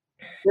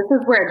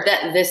is where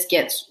this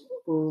gets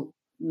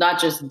not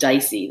just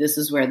dicey. This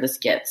is where this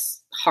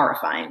gets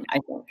horrifying, I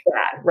think.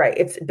 Bad, right.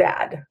 It's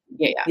bad.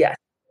 Yeah. Yes.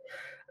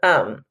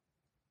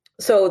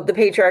 So the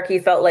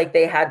patriarchy felt like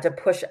they had to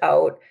push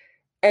out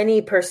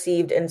any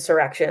perceived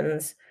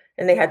insurrections,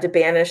 and they had to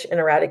banish and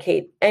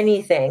eradicate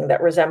anything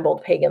that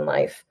resembled pagan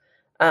life.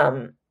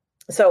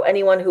 So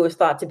anyone who was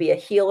thought to be a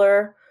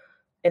healer,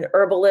 an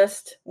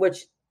herbalist,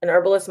 which an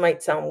herbalist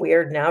might sound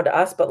weird now to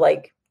us, but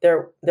like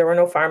there were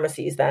no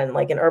pharmacies then.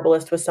 Like an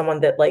herbalist was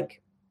someone that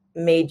like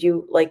made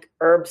you like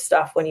herb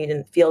stuff when you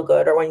didn't feel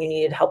good or when you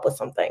needed help with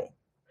something.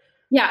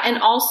 Yeah. And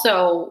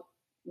also,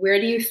 where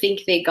do you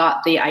think they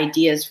got the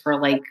ideas for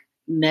like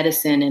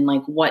medicine and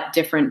like what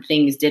different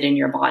things did in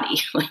your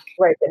body? Like,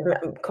 right.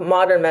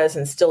 Modern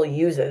medicine still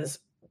uses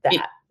that.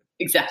 Yeah,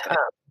 exactly.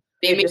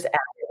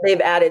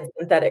 They've added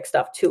synthetic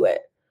stuff to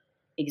it.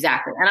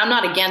 Exactly. And I'm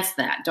not against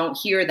that. Don't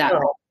hear that,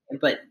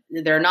 but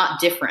they're not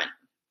different.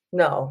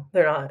 No,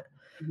 they're not.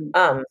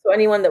 Mm-hmm. So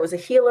anyone that was a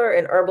healer,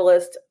 an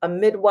herbalist, a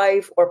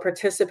midwife, or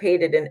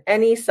participated in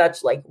any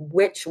such like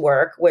witch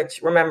work,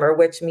 which remember,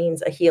 witch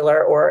means a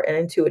healer or an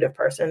intuitive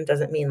person,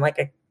 doesn't mean like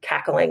a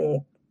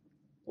cackling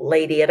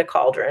lady at a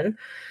cauldron.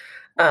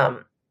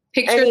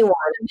 Picture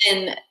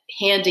women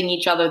handing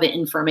each other the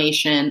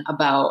information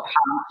about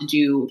how to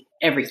do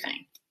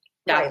everything.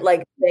 Right.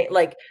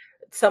 Like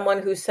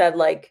someone who said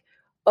like,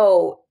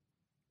 oh,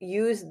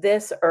 use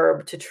this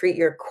herb to treat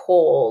your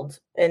cold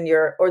and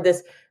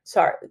use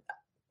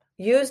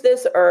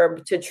this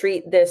herb to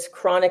treat this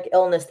chronic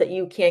illness that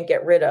you can't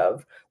get rid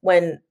of,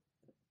 when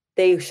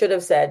they should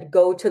have said,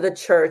 go to the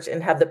church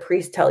and have the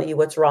priest tell you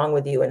what's wrong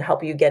with you and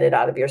help you get it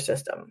out of your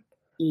system.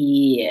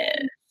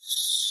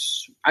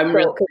 Yes. I'm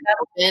really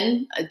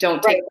open.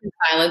 Don't take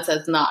silence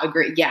as not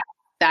agree. Yeah,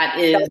 that's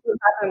what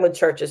happened with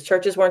churches.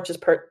 Churches weren't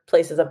just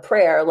places of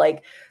prayer.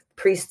 Like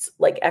priests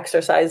like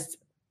exorcised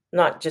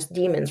not just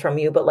demons from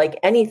you, but like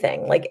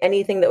anything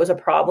that was a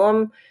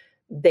problem,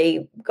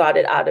 they got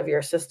it out of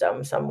your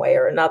system some way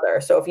or another.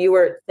 So if you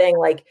were saying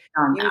like,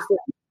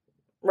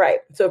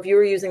 so if you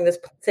were use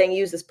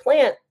this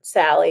plant,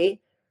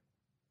 Sally,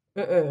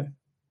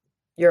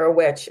 you're a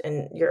witch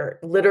and you're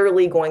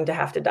literally going to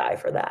have to die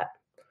for that.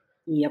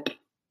 Yep.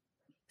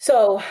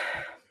 So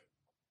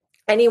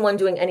anyone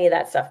doing any of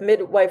that stuff,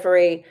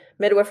 midwifery,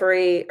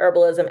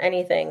 herbalism,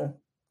 anything,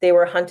 they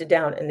were hunted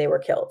down and they were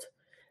killed.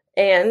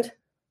 And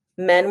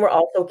men were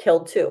also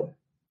killed too.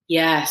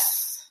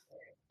 Yes.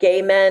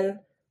 Gay men,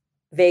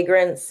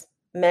 vagrants,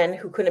 men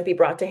who couldn't be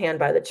brought to hand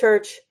by the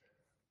church,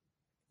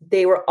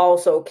 they were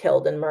also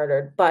killed and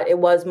murdered. But it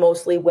was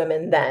mostly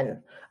women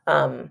then,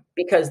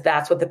 because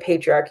that's what the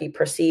patriarchy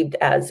perceived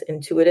as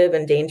intuitive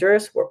and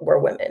dangerous were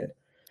women.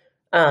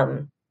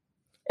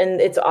 And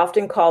it's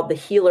often called the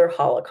healer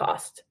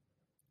Holocaust.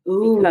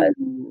 Ooh,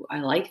 I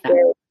like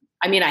that.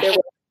 I mean, I hate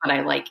it, but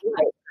I like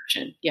that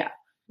version. Yeah.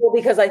 Well,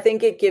 because I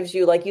think it gives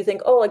you like, you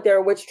think, oh, like there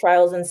are witch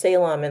trials in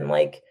Salem and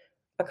like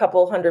a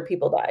couple hundred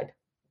people died.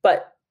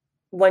 But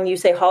when you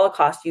say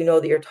Holocaust, you know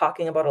that you're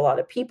talking about a lot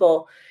of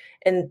people.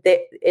 And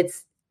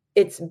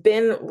it's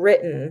been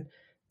written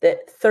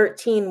that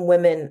 13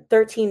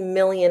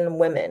 million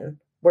women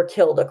were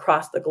killed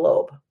across the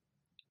globe.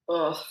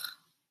 Ugh.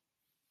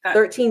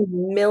 13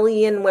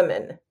 million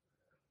women.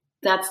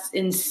 That's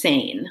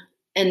insane.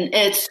 And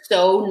it's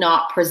so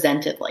not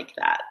presented like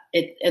that.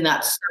 And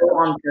that's so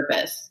on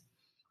purpose.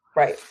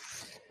 Right.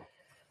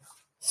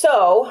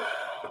 So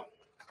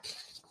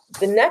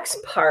the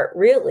next part,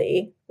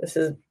 really, this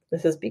is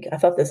I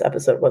thought this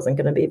episode wasn't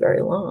going to be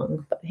very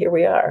long, but here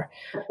we are.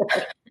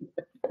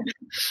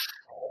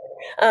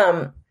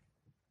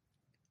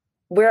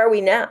 Where are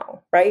we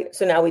now, right?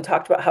 So now we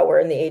talked about how we're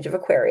in the age of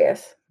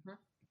Aquarius,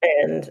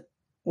 and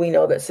we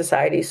know that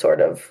society's sort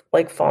of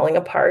like falling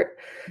apart,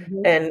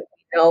 and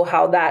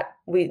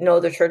we know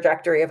the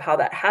trajectory of how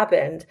that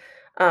happened.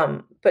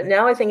 But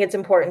now I think it's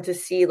important to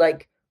see,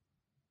 like,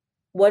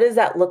 what does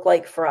that look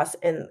like for us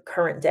in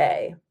current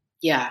day?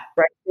 Yeah.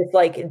 Right. It's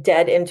like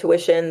dead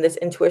intuition, this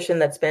intuition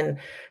that's been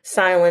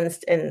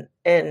silenced and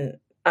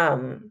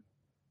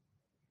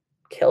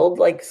killed,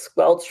 like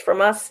squelched from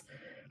us.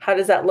 How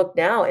does that look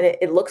now? And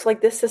it looks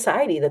like this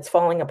society that's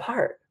falling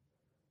apart.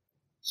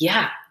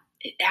 Yeah,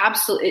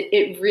 absolutely.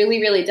 It really,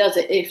 really does.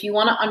 If you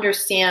want to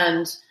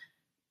understand,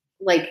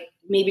 like,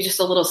 maybe just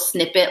a little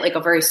snippet, like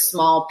a very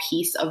small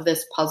piece of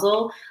this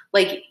puzzle,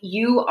 like,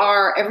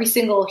 every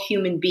single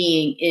human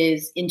being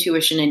is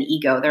intuition and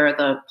ego. They're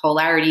the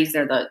polarities.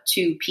 They're the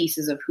two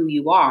pieces of who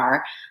you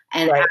are.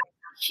 And right.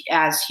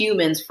 as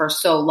humans, for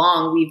so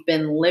long, we've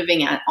been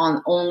living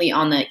only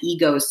on the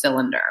ego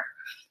cylinder.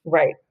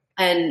 Right.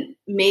 And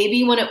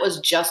maybe when it was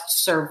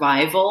just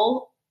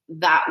survival,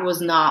 that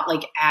was not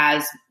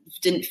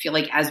didn't feel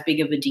like as big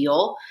of a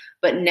deal.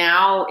 But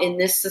now in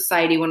this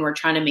society, when we're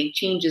trying to make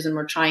changes and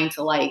we're trying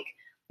to, like,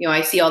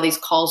 I see all these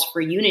calls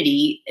for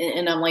unity,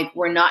 and I'm like,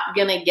 we're not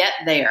going to get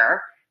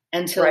there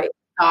until we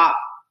stop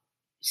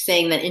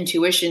saying that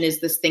intuition is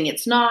this thing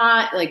it's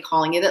not, like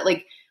calling it that.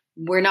 Like,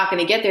 we're not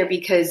going to get there,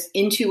 because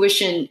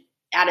intuition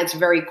at its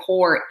very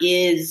core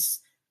is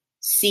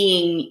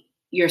seeing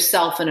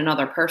yourself in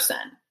another person,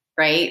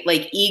 right?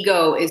 Like,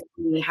 ego is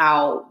seeing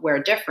how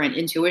we're different.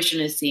 Intuition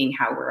is seeing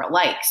how we're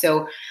alike.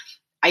 So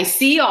I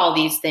see all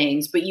these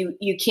things, but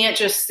you can't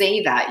just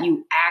say that.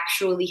 You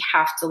actually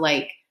have to,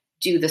 like,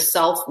 do the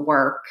self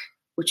work,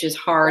 which is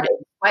hard and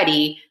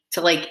sweaty,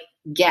 to, like,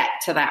 get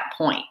to that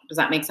point. Does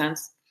that make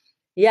sense?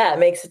 Yeah, it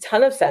makes a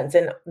ton of sense.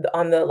 And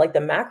on the, like, the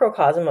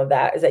macrocosm of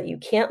that is that you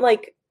can't,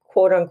 like,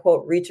 quote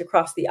unquote, reach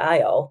across the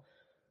aisle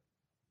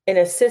in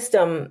a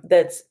system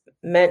that's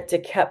meant to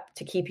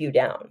keep you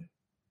down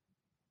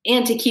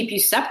and to keep you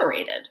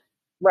separated.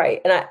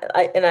 Right. And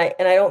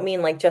I don't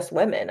mean, like, just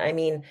women. I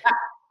mean,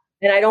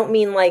 and I don't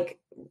mean, like,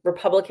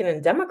 Republican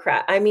and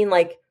Democrat. I mean,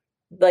 like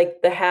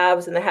the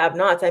haves and the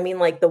have-nots. I mean,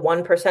 like, the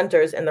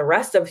 1%ers and the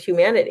rest of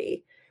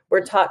humanity.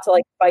 We're taught to,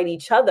 like, fight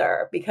each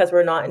other because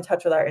we're not in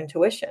touch with our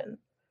intuition.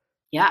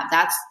 Yeah,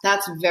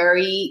 that's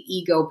very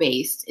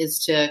ego-based, is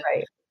to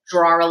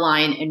draw a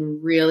line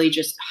and really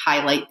just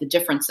highlight the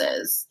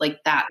differences. Like,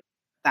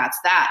 that's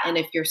that. And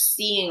if you're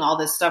seeing all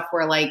this stuff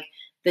where, like,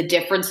 the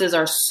differences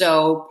are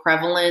so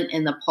prevalent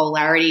and the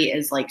polarity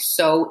is, like,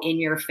 so in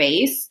your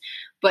face,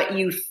 but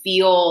you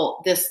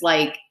feel this,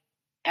 like,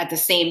 at the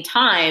same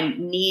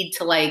time, need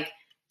to, like,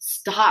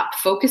 stop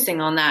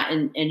focusing on that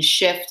and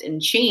shift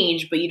and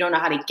change, but you don't know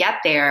how to get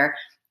there.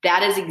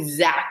 That is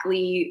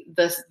exactly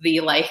the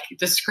like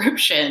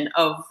description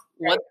of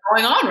what's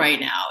going on right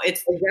now.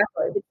 It's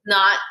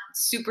not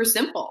super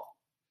simple.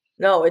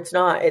 No, it's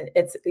not.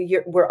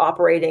 We're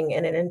operating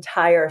in an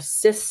entire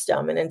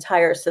system, an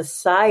entire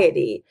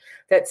society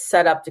that's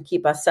set up to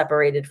keep us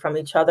separated from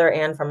each other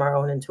and from our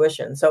own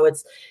intuition. So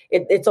it's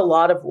a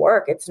lot of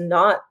work. It's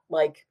not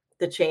like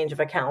the change of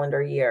a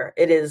calendar year.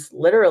 It is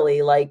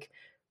literally, like,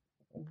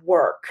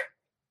 work.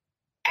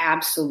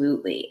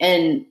 Absolutely.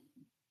 And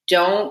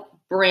don't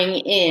bring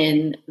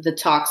in the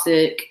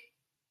toxic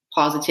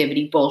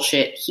positivity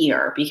bullshit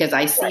here, because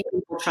I see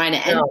people trying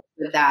to end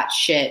with that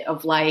shit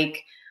of,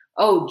 like,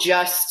 oh,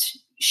 just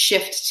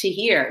shift to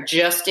here,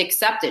 just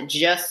accept it,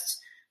 just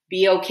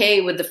be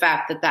okay with the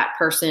fact that that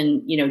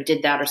person,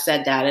 did that or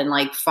said that, and,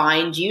 like,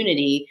 find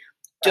unity.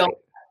 Don't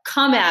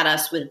come at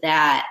us with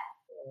that.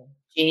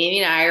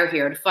 Jamie and I are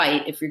here to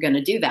fight if you're going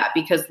to do that,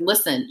 because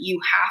listen, you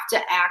have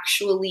to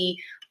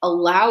actually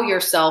allow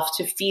yourself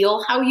to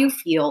feel how you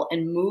feel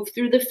and move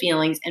through the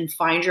feelings and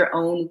find your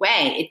own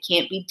way. It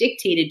can't be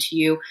dictated to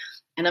you.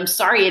 And I'm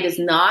sorry, it is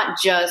not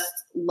just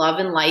love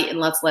and light and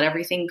let's let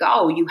everything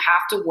go. You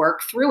have to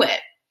work through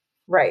it.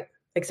 Right.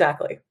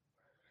 Exactly.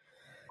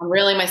 I'm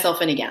reeling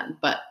myself in again,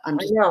 but I'm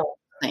just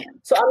saying.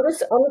 So I'm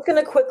just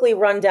going to quickly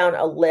run down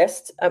a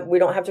list. We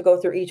don't have to go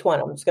through each one.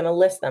 I'm just going to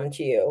list them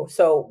to you.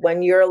 So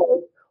when you're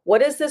like,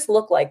 what does this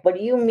look like? What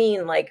do you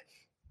mean, like,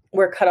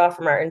 we're cut off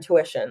from our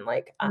intuition?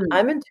 Like,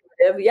 I'm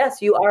intuitive.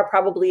 Yes, you are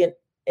probably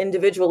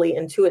individually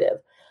intuitive.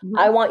 Mm-hmm.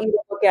 I want you to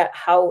look at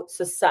how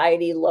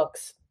society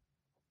looks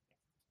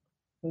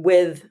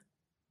with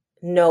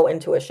no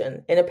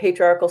intuition in a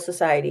patriarchal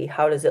society.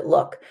 How does it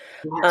look?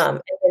 Yes.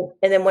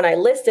 And then when I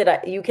list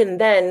it, you can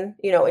then,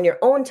 in your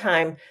own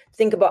time,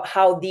 think about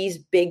how these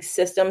big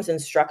systems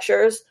and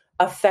structures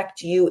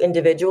affect you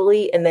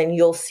individually, and then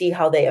you'll see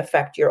how they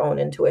affect your own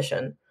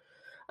intuition.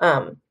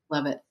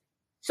 Love it.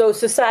 So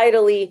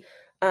societally,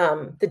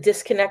 the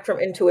disconnect from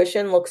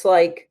intuition looks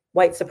like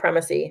white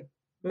supremacy,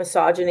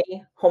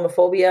 misogyny,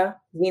 homophobia,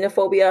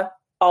 xenophobia,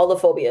 all the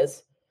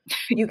phobias.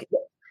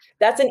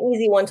 That's an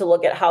easy one to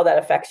look at how that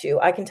affects you.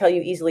 I can tell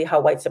you easily how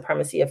white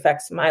supremacy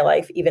affects my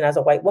life, even as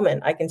a white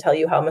woman. I can tell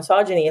you how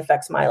misogyny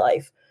affects my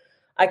life.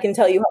 I can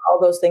tell you how all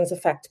those things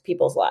affect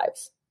people's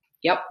lives.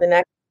 Yep. The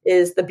next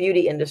is the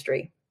beauty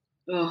industry.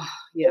 Oh,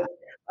 yeah.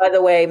 By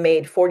the way,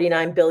 made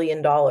 $49 billion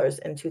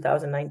in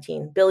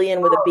 2019.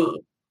 Billion with a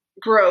B.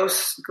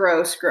 Gross,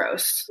 gross,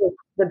 gross.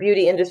 The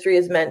beauty industry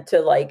is meant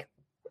to like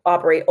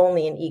operate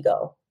only in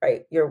ego,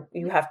 right? You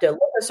have to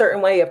look a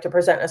certain way, you have to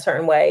present a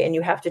certain way, and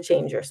you have to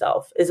change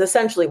yourself, is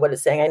essentially what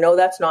it's saying. I know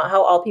that's not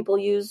how all people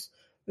use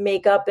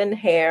makeup and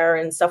hair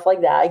and stuff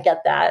like that. I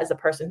get that as a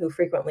person who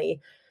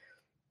frequently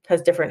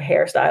has different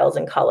hairstyles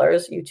and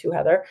colors. You too,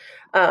 Heather.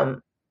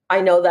 I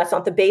know that's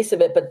not the base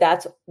of it, but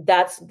that's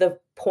the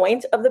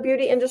point of the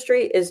beauty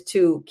industry, is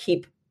to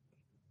keep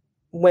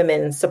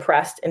women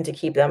suppressed and to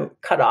keep them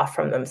cut off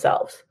from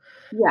themselves.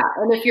 Yeah.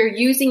 And if you're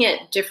using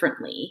it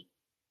differently,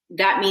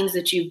 that means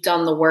that you've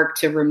done the work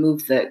to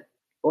remove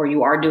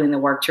you are doing the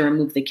work to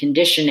remove the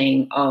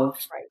conditioning of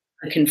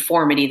the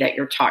conformity that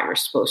you're taught you're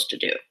supposed to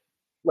do.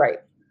 Right.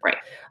 Right.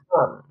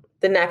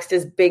 The next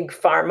is big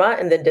pharma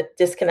and the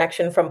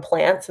disconnection from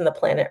plants and the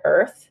planet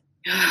Earth.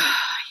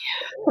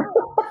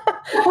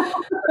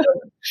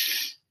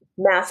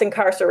 Mass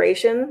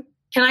incarceration.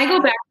 Can I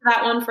go back to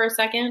that one for a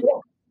second?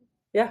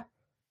 Yeah.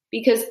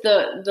 Because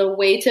the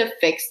way to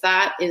fix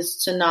that is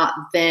to not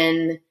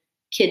then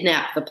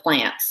kidnap the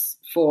plants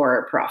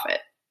for profit.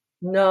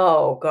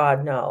 No,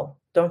 God, no.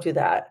 Don't do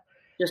that.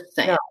 Just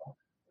saying. No.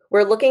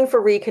 We're looking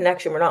for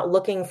reconnection. We're not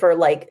looking for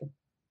like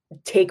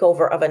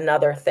takeover of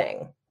another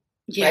thing.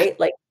 Yeah. Right?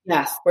 Like,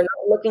 yes. We're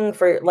not looking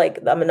for like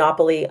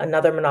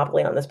another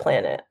monopoly on this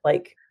planet.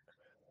 Like,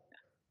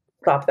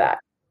 stop that.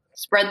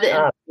 Spread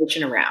the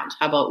information around.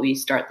 How about we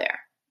start there?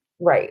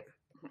 Right.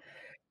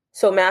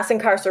 So mass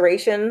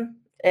incarceration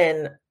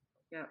and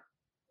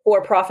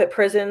for-profit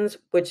prisons,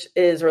 which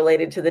is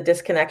related to the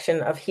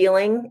disconnection of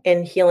healing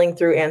and healing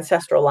through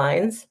ancestral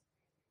lines.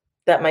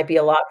 That might be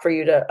a lot for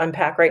you to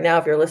unpack right now.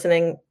 If you're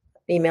listening,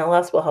 email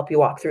us. We'll help you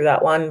walk through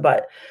that one.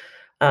 But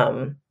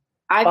I've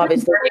been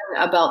learning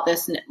about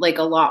this like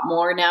a lot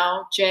more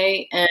now,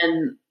 Jay,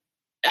 and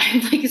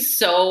I'm like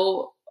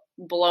so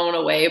blown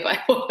away by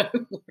what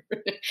I'm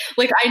learning.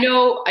 Like I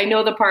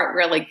know the part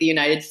where like the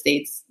United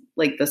States,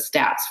 like the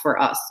stats for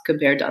us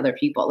compared to other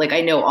people. Like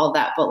I know all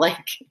that, but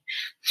like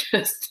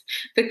just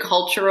the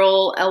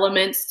cultural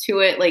elements to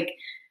it, like,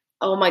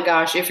 oh my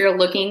gosh, if you're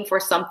looking for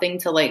something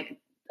to like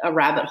a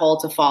rabbit hole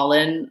to fall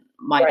in,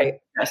 might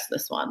suggest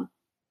this one.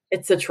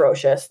 It's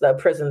atrocious. The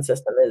prison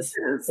system is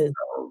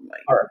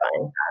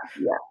horrifying.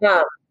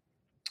 Yeah.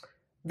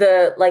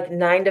 The like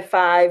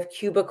 9-to-5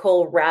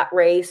 cubicle rat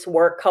race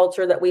work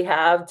culture that we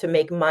have to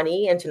make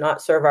money and to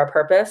not serve our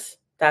purpose.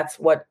 That's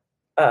what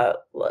a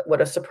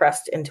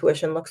suppressed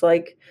intuition looks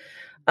like.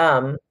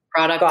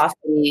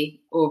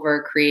 Productivity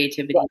over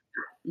creativity.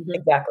 Yeah, mm-hmm.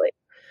 Exactly.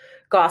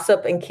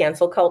 Gossip and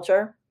cancel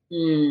culture.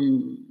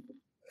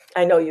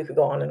 I know you could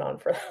go on and on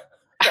for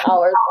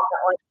hours.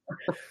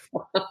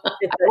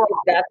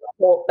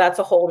 That's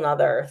a whole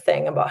nother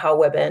thing about how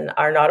women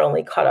are not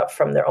only cut up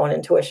from their own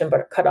intuition,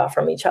 but cut off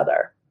from each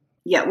other.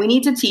 Yeah, we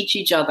need to teach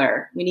each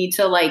other. We need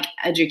to like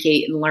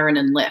educate and learn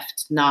and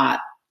lift, not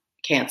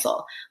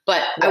cancel.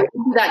 But I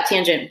will do that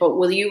tangent. But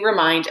will you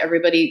remind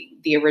everybody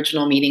the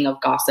original meaning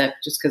of gossip?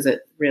 Just because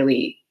it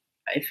really,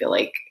 I feel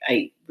like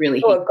I really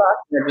hate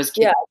it was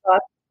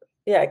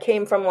yeah, it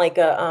came from like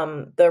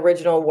the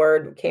original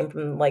word came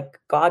from like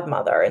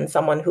godmother, and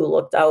someone who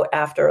looked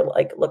after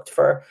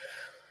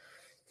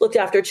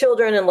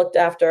children and looked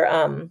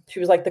after she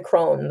was like the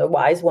crone, the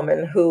wise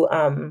woman who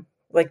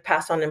like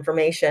passed on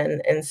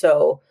information. And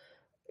so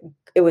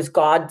it was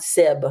God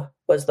sib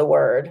was the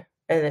word,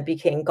 and it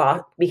became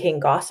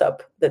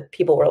gossip, that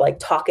people were like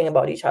talking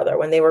about each other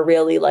when they were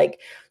really like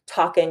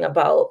talking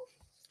about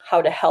how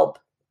to help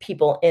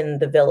people in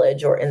the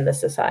village or in the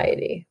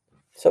society.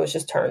 So it's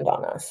just turned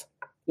on us.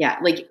 Yeah,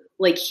 like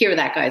hear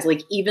that, guys.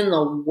 Like even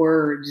the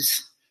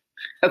words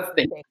have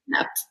been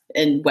kidnapped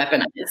and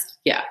weaponized.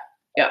 Yeah.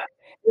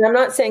 And I'm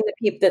not saying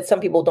that some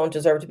people don't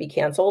deserve to be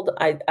canceled.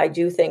 I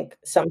do think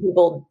some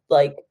people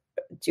like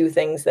do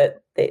things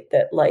that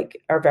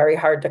like are very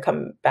hard to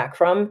come back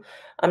from.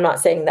 I'm not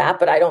saying that,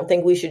 but I don't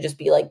think we should just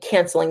be like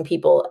canceling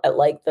people at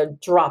like the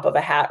drop of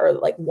a hat or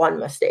like one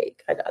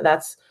mistake.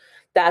 That's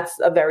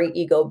a very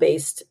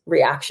ego-based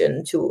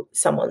reaction to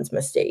someone's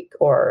mistake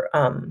or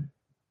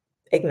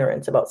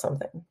ignorance about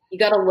something. You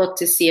got to look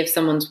to see if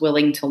someone's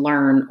willing to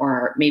learn,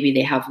 or maybe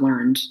they have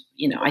learned.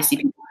 You know, I see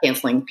people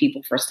canceling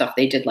people for stuff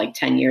they did like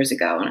 10 years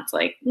ago. And it's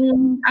like,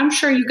 I'm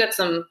sure you got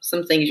some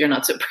things you're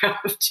not so proud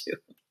of too.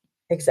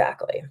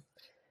 Exactly.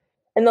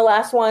 And the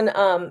last one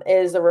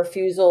is a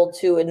refusal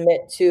to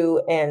admit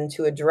to and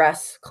to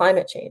address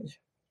climate change.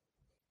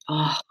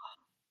 Oh,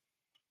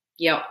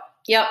 yep.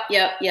 If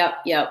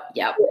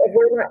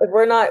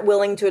we're not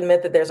willing to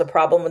admit that there's a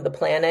problem with the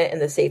planet and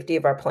the safety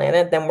of our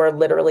planet, then we're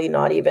literally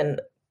not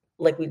even,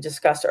 like we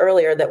discussed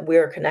earlier, that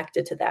we're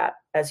connected to that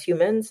as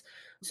humans.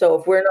 So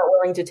if we're not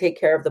willing to take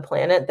care of the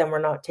planet, then we're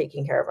not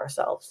taking care of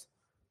ourselves.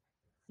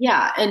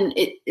 Yeah. And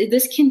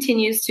this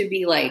continues to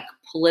be like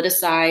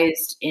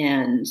politicized,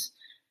 and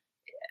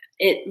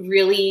it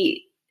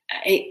really,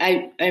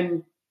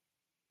 I'm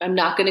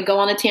not going to go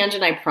on a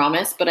tangent, I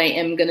promise, but I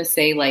am going to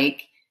say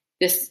like,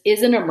 this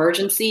is an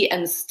emergency,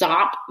 and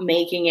stop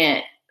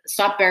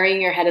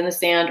burying your head in the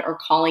sand or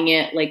calling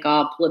it like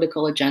a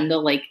political agenda.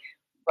 Like,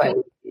 Right.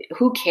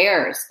 who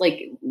cares?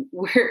 Like,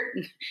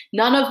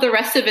 none of the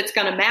rest of it's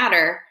going to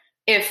matter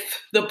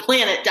if the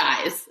planet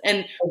dies,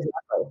 and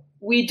Exactly.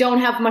 we don't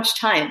have much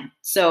time.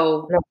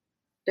 So No,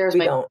 there's we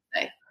my don't.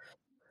 say.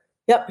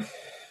 Yep.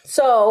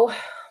 So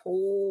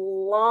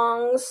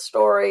long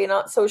story,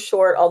 not so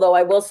short, although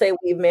I will say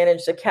we've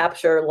managed to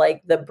capture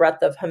like the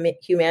breadth of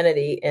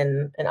humanity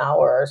in an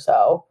hour or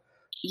so.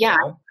 Yeah.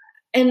 You know?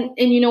 And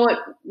you know what?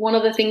 One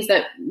of the things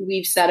that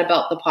we've said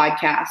about the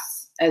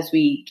podcasts as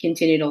we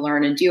continue to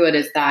learn and do it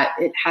is that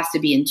it has to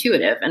be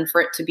intuitive. And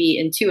for it to be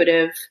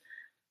intuitive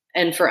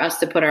and for us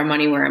to put our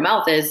money where our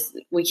mouth is,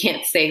 we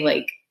can't say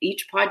like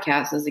each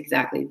podcast is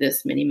exactly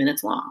this many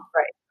minutes long.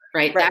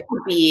 Right. That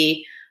could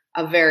be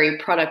a very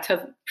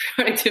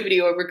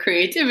productivity over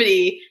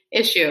creativity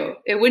issue.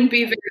 It wouldn't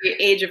be very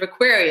Age of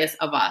Aquarius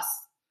of us.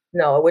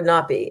 No, it would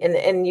not be.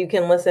 And you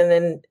can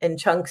listen in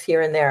chunks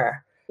here and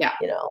there. Yeah.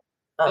 You know.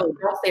 Don't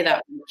say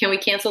that. Can we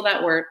cancel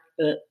that word?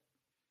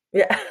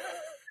 Yeah.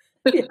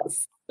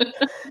 Yes.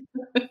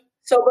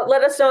 So, but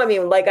let us know. I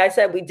mean, like I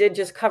said, we did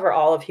just cover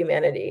all of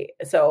humanity.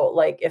 So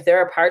like, if there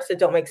are parts that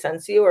don't make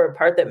sense to you or a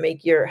part that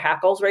make your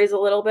hackles raise a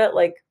little bit,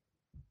 like,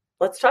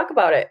 let's talk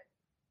about it.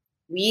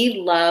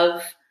 We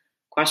love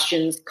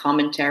questions,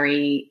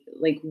 commentary,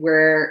 like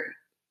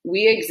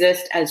we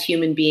exist as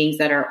human beings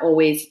that are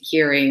always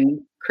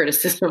hearing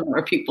criticism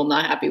or people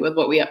not happy with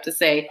what we have to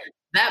say.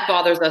 That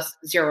bothers us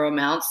zero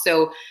amounts.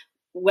 So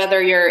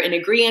whether you're in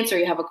agreement or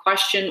you have a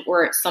question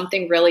or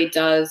something really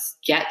does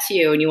get to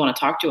you and you want to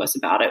talk to us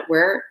about it,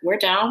 we're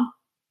down.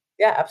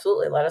 Yeah,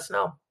 absolutely. Let us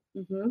know.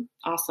 Mm-hmm.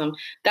 Awesome.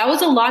 That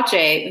was a lot,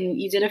 Jay.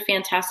 And you did a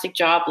fantastic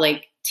job,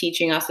 like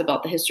teaching us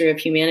about the history of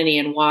humanity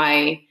and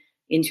why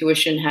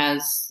intuition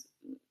has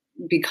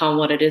become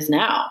what it is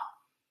now.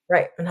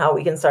 Right. And how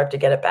we can start to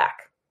get it back.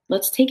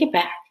 Let's take it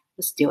back.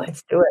 Let's do it.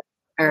 Let's do it.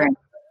 All right.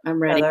 I'm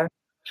ready. Heather.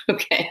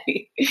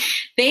 Okay.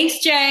 Thanks,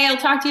 Jay. I'll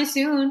talk to you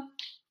soon.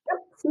 Yep.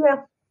 See ya.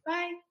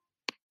 Bye.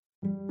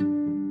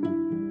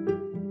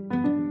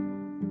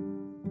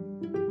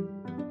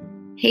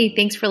 Hey,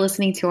 thanks for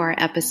listening to our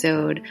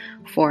episode.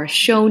 For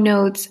show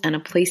notes and a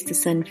place to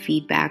send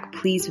feedback,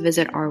 please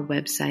visit our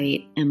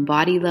website,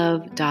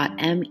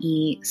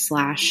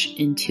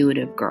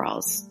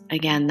 embodylove.me/intuitivegirls.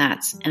 Again,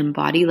 that's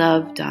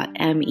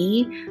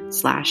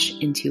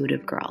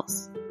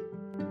embodylove.me/intuitivegirls.